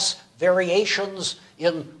across variations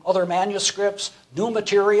in other manuscripts, new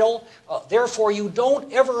material. Therefore, you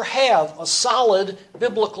don't ever have a solid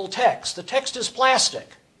biblical text. The text is plastic.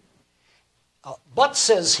 But,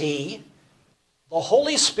 says he, the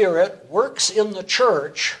Holy Spirit works in the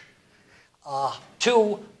church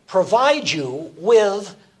to provide you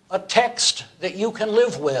with a text that you can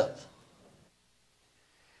live with.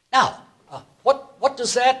 Now, what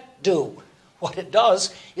does that do? What it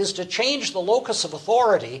does is to change the locus of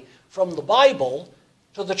authority from the Bible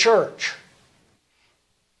to the church.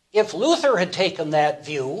 If Luther had taken that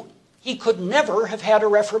view, he could never have had a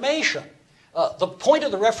Reformation. The point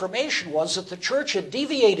of the Reformation was that the church had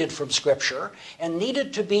deviated from Scripture and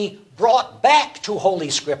needed to be brought back to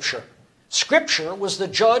Holy Scripture. Scripture was the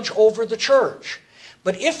judge over the church.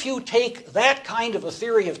 But if you take that kind of a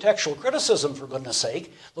theory of textual criticism, for goodness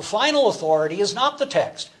sake, the final authority is not the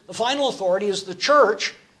text. The final authority is the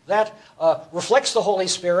church that reflects the Holy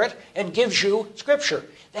Spirit and gives you Scripture.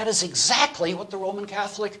 That is exactly what the Roman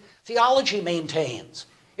Catholic theology maintains.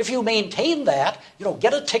 If you maintain that,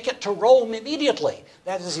 get a ticket to Rome immediately.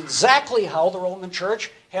 That is exactly how the Roman Church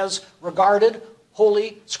has regarded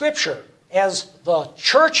Holy Scripture, as the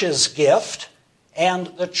church's gift, and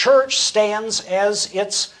the church stands as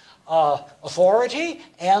its authority,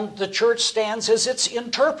 and the church stands as its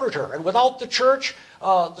interpreter. And without the church,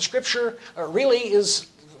 the Scripture really is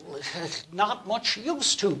not much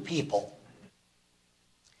use to people.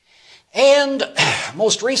 And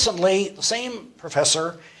most recently, the same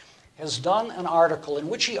professor has done an article in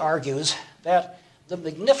which he argues that the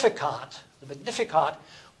Magnificat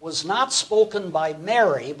was not spoken by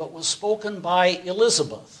Mary, but was spoken by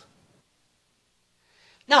Elizabeth.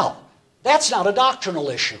 Now, that's not a doctrinal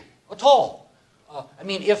issue at all.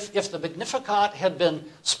 If the Magnificat had been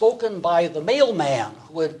spoken by the mailman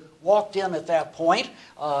who had walked in at that point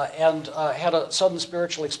and had a sudden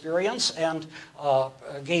spiritual experience and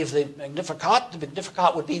gave the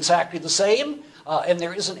Magnificat would be exactly the same, and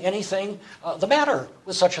there isn't anything the matter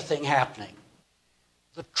with such a thing happening.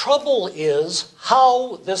 The trouble is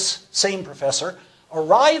how this same professor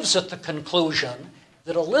arrives at the conclusion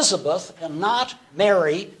that Elizabeth and not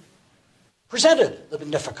Mary presented the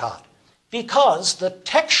Magnificat. because the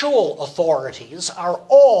textual authorities are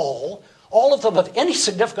all of them of any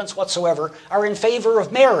significance whatsoever, are in favor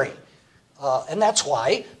of Mary. And that's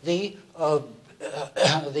why the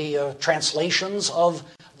translations of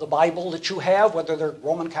the Bible that you have, whether they're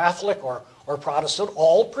Roman Catholic or Protestant,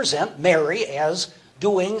 all present Mary as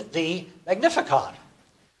doing the Magnificat.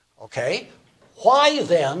 Okay? Why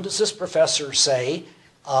then does this professor say,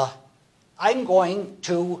 I'm going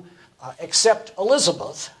to accept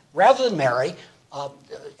Elizabeth rather than Mary,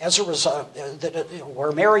 as a result,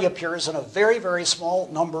 where Mary appears in a very, very small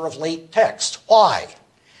number of late texts? Why?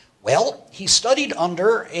 Well, he studied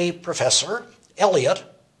under a professor, Eliot,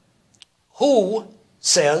 who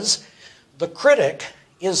says the critic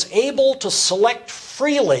is able to select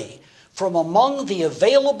freely from among the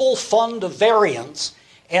available fund of variants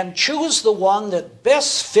and choose the one that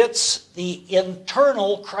best fits the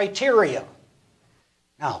internal criteria.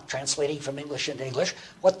 Now, translating from English into English,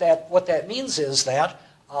 what that means is that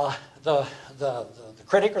the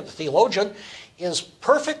critic or the theologian is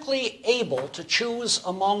perfectly able to choose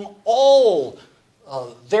among all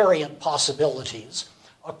variant possibilities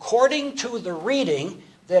according to the reading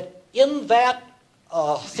that in that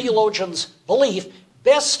theologian's belief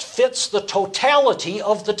best fits the totality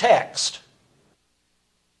of the text.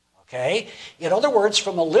 Okay? In other words,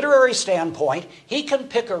 from a literary standpoint, he can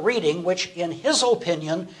pick a reading which, in his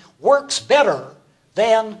opinion, works better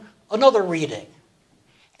than another reading.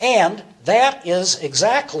 And that is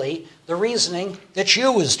exactly the reasoning that's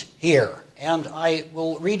used here. And I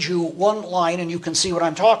will read you one line and you can see what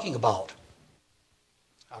I'm talking about.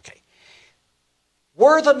 Okay.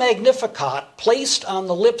 Were the Magnificat placed on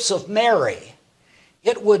the lips of Mary,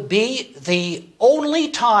 it would be the only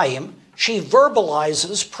time she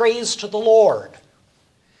verbalizes praise to the Lord.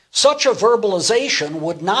 Such a verbalization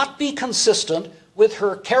would not be consistent with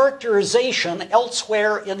her characterization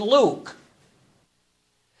elsewhere in Luke.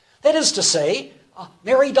 That is to say,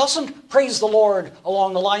 Mary doesn't praise the Lord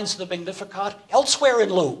along the lines of the Magnificat elsewhere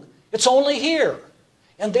in Luke. It's only here.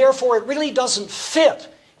 And therefore, it really doesn't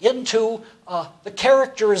fit into the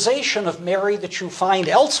characterization of Mary that you find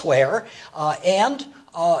elsewhere, and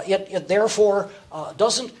it therefore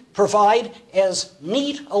doesn't provide as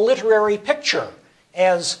neat a literary picture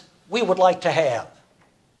as we would like to have.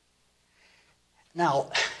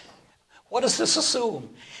 Now, what does this assume?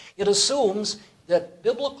 It assumes that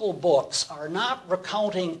biblical books are not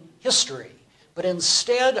recounting history, but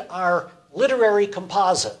instead are literary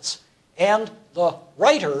composites, and the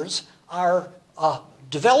writers are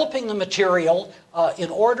developing the material in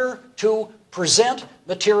order to present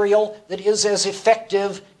material that is as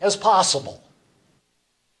effective as possible.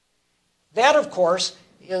 That, of course,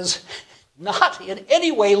 is not in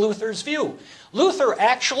any way Luther's view. Luther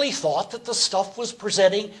actually thought that the stuff was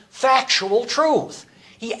presenting factual truth.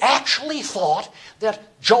 He actually thought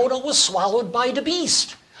that Jonah was swallowed by the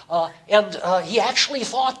beast. And he actually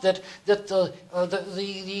thought that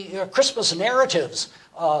the Christmas narratives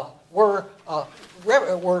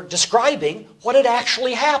were describing what had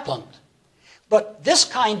actually happened. But this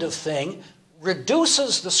kind of thing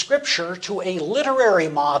reduces the Scripture to a literary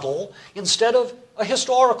model instead of a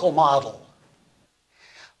historical model.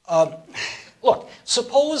 Look,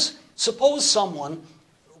 suppose someone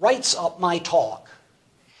writes up my talk,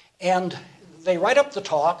 and they write up the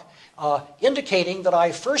talk indicating that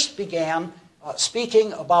I first began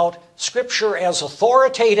speaking about Scripture as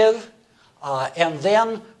authoritative, and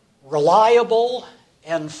then reliable,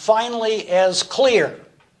 and finally as clear.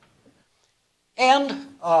 And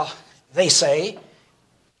they say,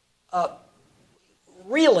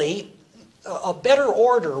 really, a better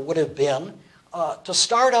order would have been to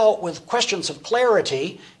start out with questions of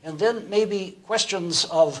clarity, and then maybe questions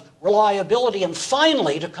of reliability, and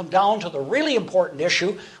finally to come down to the really important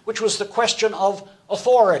issue, which was the question of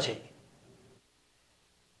authority.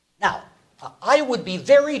 Now, I would be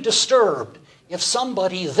very disturbed if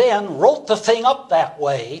somebody then wrote the thing up that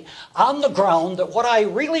way on the ground that what I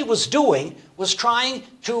really was doing was trying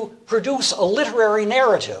to produce a literary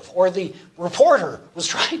narrative, or the reporter was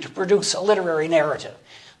trying to produce a literary narrative.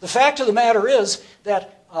 The fact of the matter is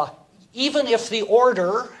that even if the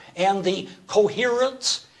order and the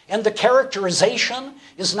coherence and the characterization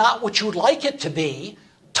is not what you'd like it to be,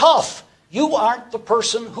 tough, you aren't the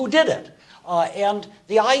person who did it. And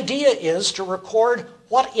the idea is to record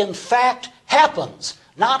what in fact happens,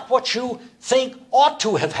 not what you think ought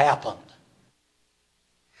to have happened.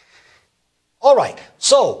 All right,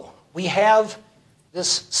 so we have this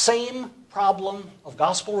same problem of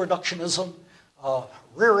gospel reductionism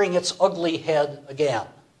rearing its ugly head again.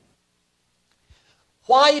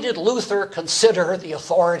 Why did Luther consider the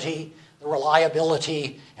authority the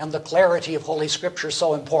reliability and the clarity of Holy Scripture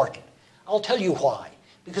so important? I'll tell you why.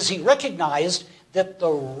 Because he recognized that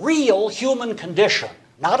the real human condition,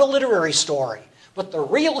 not a literary story, but the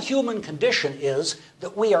real human condition is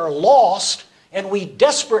that we are lost and we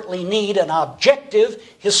desperately need an objective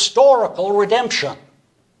historical redemption.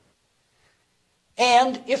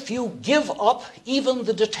 And if you give up even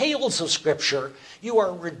the details of Scripture, you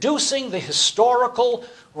are reducing the historical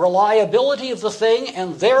reliability of the thing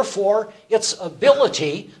and therefore its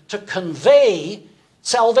ability to convey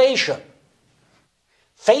salvation.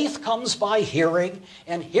 Faith comes by hearing,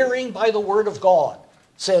 and hearing by the Word of God,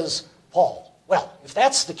 says Paul. Well, if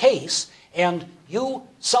that's the case, and you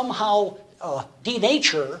somehow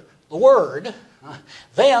denature the Word,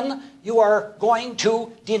 then you are going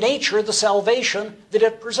to denature the salvation that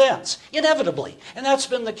it presents, inevitably. And that's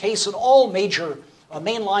been the case in all major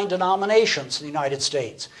mainline denominations in the United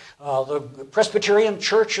States. The Presbyterian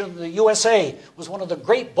Church in the USA was one of the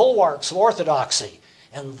great bulwarks of orthodoxy.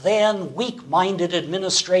 And then weak-minded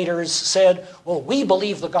administrators said, well, we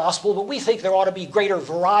believe the gospel, but we think there ought to be greater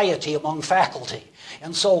variety among faculty.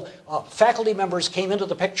 And so faculty members came into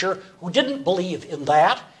the picture who didn't believe in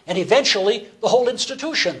that, and eventually the whole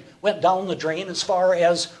institution went down the drain as far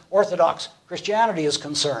as Orthodox Christianity is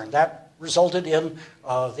concerned. That resulted in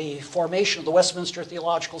the formation of the Westminster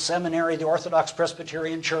Theological Seminary, the Orthodox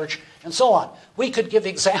Presbyterian Church, and so on. We could give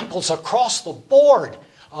examples across the board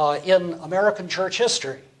in American church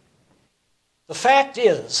history. The fact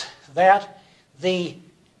is that the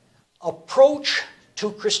approach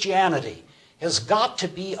to Christianity has got to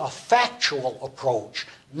be a factual approach,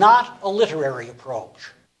 not a literary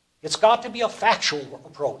approach. It's got to be a factual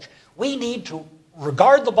approach. We need to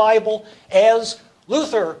regard the Bible as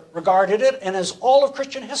Luther regarded it and as all of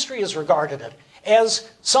Christian history has regarded it, as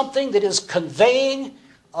something that is conveying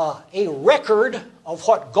a record of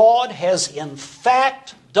what God has in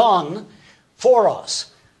fact done for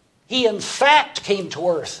us. He in fact came to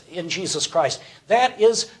earth in Jesus Christ. That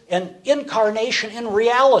is an incarnation in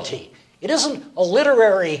reality. It isn't a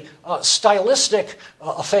literary, stylistic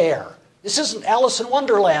affair. This isn't Alice in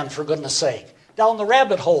Wonderland, for goodness sake, down the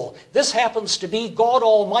rabbit hole. This happens to be God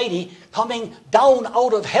Almighty coming down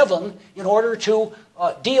out of heaven in order to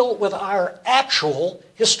deal with our actual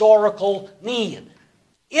historical need.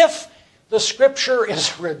 If the Scripture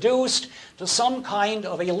is reduced to some kind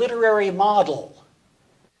of a literary model,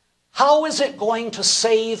 how is it going to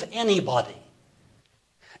save anybody?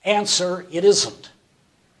 Answer, it isn't.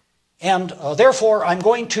 And therefore, I'm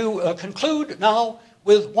going to conclude now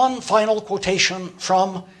with one final quotation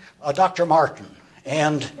from Dr. Martin.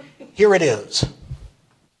 And here it is.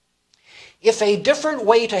 If a different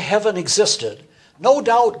way to heaven existed, no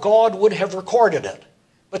doubt God would have recorded it.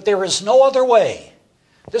 But there is no other way.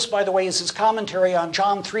 This, by the way, is his commentary on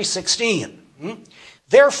John 3:16.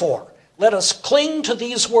 Therefore, let us cling to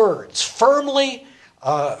these words, firmly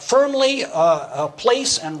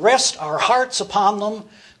place and rest our hearts upon them,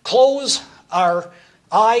 close our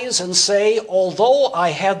eyes and say, although I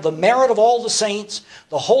had the merit of all the saints,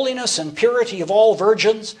 the holiness and purity of all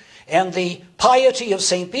virgins, and the piety of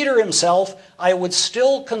St. Peter himself, I would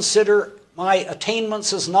still consider my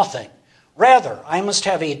attainments as nothing. Rather, I must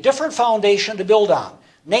have a different foundation to build on,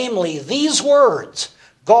 namely these words,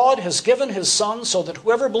 God has given his Son so that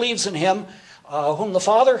whoever believes in him, whom the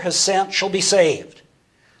Father has sent, shall be saved.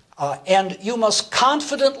 And you must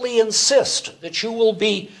confidently insist that you will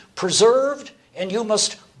be preserved, and you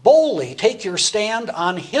must boldly take your stand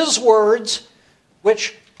on his words,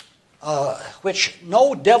 which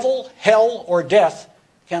no devil, hell, or death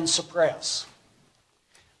can suppress.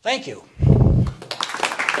 Thank you.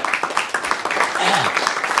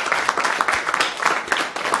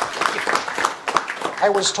 I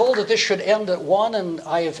was told that this should end at 1, and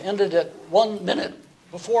I have ended at 1 minute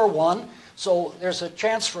before 1. So there's a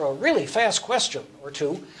chance for a really fast question or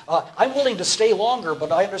two. I'm willing to stay longer,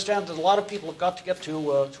 but I understand that a lot of people have got to get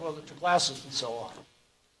to classes and so on.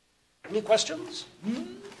 Any questions?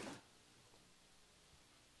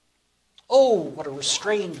 Oh, what a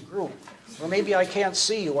restrained group. Or maybe I can't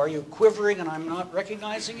see you. Are you quivering and I'm not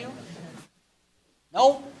recognizing you?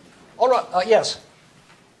 No? All right, yes.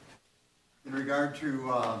 In regard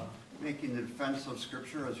to making the defense of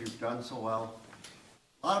Scripture, as you've done so well,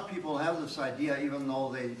 a lot of people have this idea, even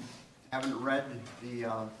though they haven't read the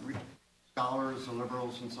scholars, the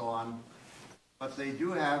liberals, and so on, but they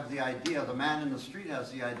do have the idea, the man in the street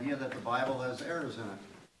has the idea that the Bible has errors in it.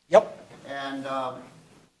 Yep. And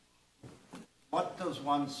what does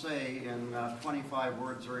one say in 25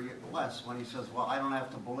 words or less when he says, well, I don't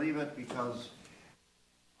have to believe it because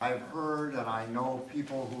I've heard and I know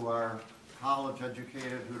people who are college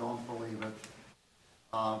educated who don't believe it.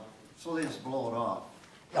 So they just blow it off.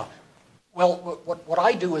 Yeah. Well, what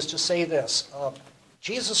I do is to say this.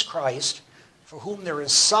 Jesus Christ, for whom there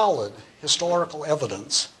is solid historical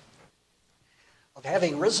evidence of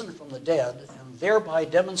having risen from the dead and thereby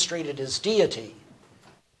demonstrated his deity,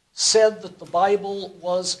 said that the Bible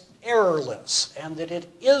was errorless and that it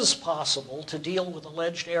is possible to deal with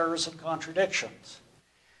alleged errors and contradictions.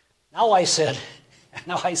 Now I say,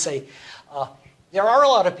 there are a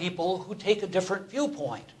lot of people who take a different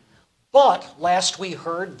viewpoint. But, last we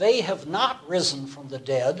heard, they have not risen from the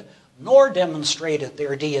dead, nor demonstrated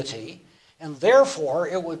their deity, and therefore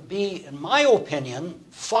it would be, in my opinion,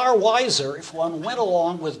 far wiser if one went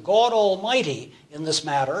along with God Almighty in this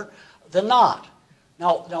matter than not.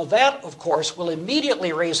 Now that, of course, will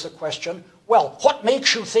immediately raise the question, well, what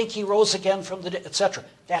makes you think he rose again from the dead, etc.?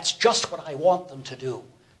 That's just what I want them to do,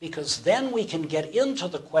 because then we can get into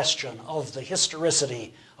the question of the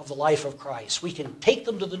historicity of the life of Christ. We can take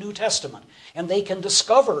them to the New Testament, and they can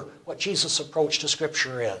discover what Jesus' approach to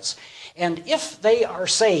Scripture is. And if they are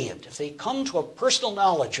saved, if they come to a personal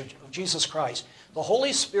knowledge of Jesus Christ, the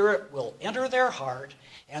Holy Spirit will enter their heart,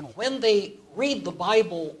 and when they read the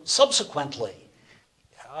Bible subsequently,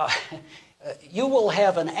 you will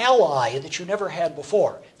have an ally that you never had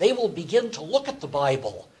before. They will begin to look at the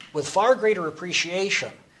Bible with far greater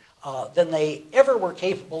appreciation than they ever were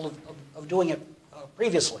capable of doing it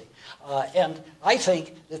previously. And I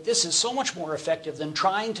think that this is so much more effective than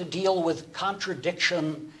trying to deal with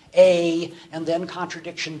contradiction A and then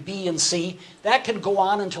contradiction B and C. That can go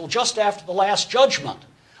on until just after the Last Judgment.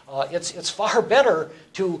 It's far better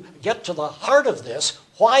to get to the heart of this,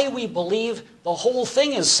 why we believe the whole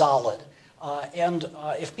thing is solid. And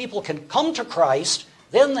if people can come to Christ,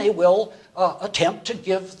 then they will attempt to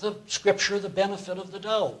give the Scripture the benefit of the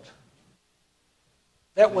doubt.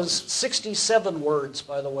 That was 67 words,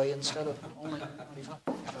 by the way, instead of only 25.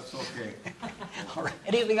 That's okay. All right.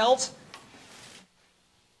 Anything else?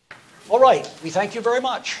 All right. We thank you very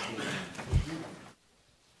much.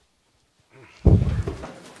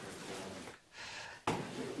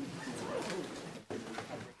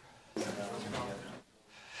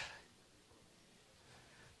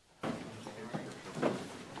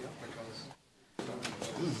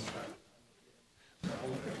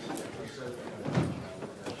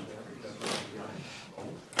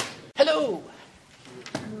 Hello.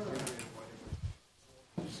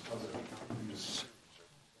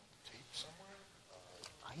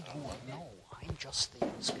 I don't know. I'm just the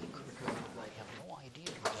speaker. I have no idea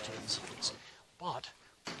what it is. But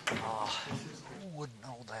who would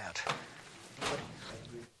know that?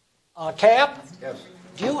 Cap? Yes.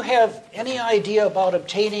 Do you have any idea about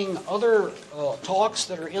obtaining other talks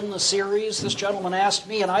that are in the series? This gentleman asked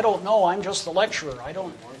me, and I don't know. I'm just the lecturer. I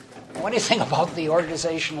don't know anything about the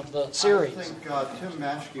organization of the series. I think Tim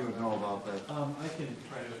Maschke would know about that. I can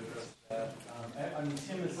try to address that. I mean,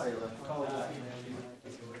 Tim is a college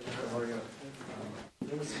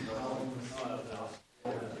there was some problems.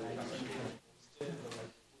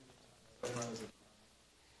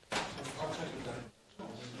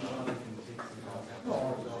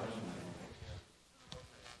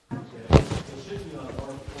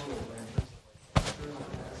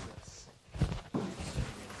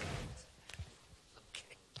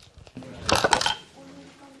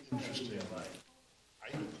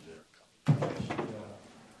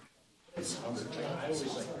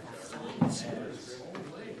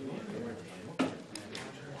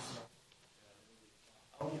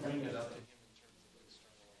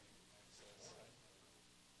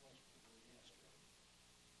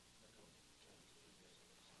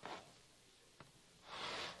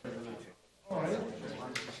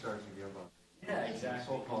 Yeah, exactly.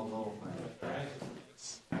 So-called low.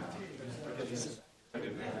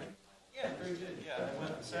 Yeah, very good. Yeah, I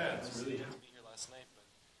went sad. It's really didn't be here last night, but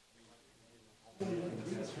yeah,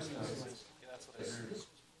 that's what I heard.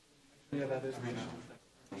 Yeah, that is me.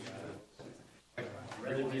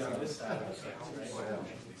 Really be on this side.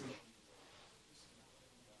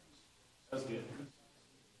 That's good.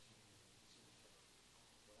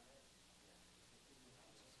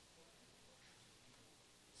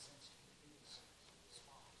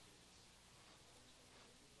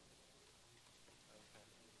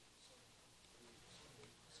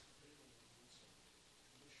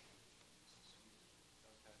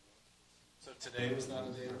 So today was not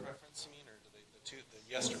a day of preference, you mean, or the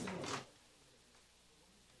yesterday?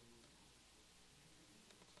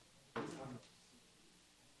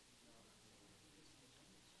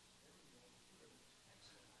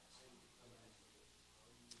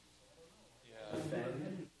 Yeah.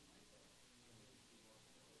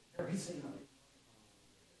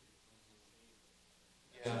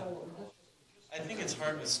 it's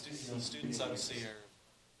hard with students. Students obviously are.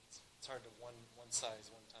 It's hard to one size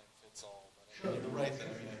one time fits all. But you're right that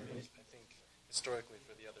I think historically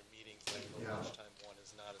for the other meetings, like the lunchtime one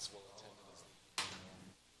is not as well attended as the.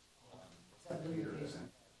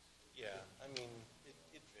 Yeah, I mean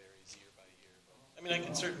it varies year by year, but I mean I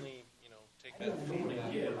can certainly take that.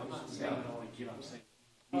 Yeah, I'm not saying I don't want to give. I'm saying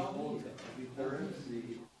behold the.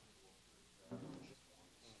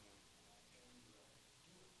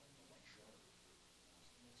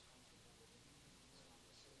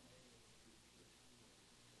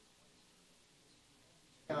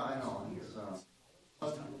 Yeah,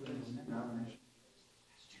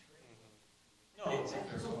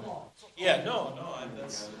 I know.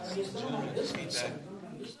 That's legitimate feedback.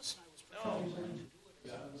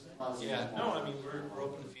 No, I mean we're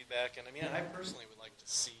open to feedback, and I mean I personally would like to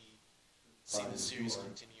see the series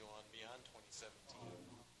continue on beyond 2017,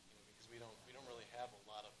 because we don't really have a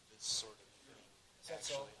lot of this sort of thing.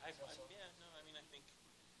 Actually, I think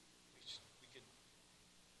we could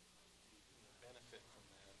benefit from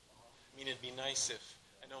that. I mean, it'd be nice if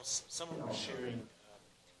I know someone was sharing.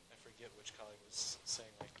 I forget which colleague was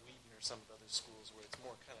saying like Wheaton or some of the other schools where it's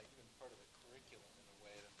more kind of even part of the curriculum in a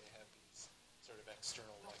way that they have these sort of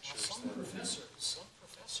external lectures. Some professors.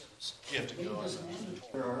 You have to go.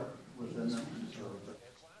 There are within them.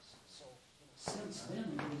 So, since then,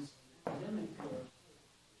 these academic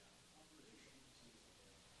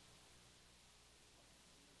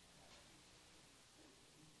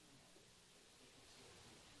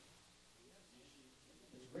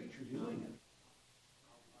it's great you're doing it.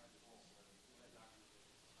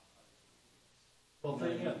 Well,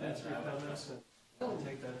 that's your comments, and I'll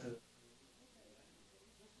take that to.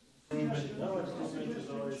 No, improvement is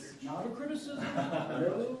always Not a criticism.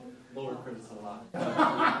 lower criticism a lot.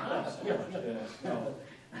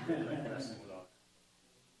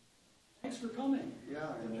 Thanks for coming. Yeah,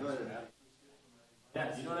 I enjoyed it.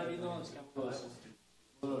 Yeah, you know what I mean though? It's kind of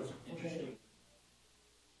interesting.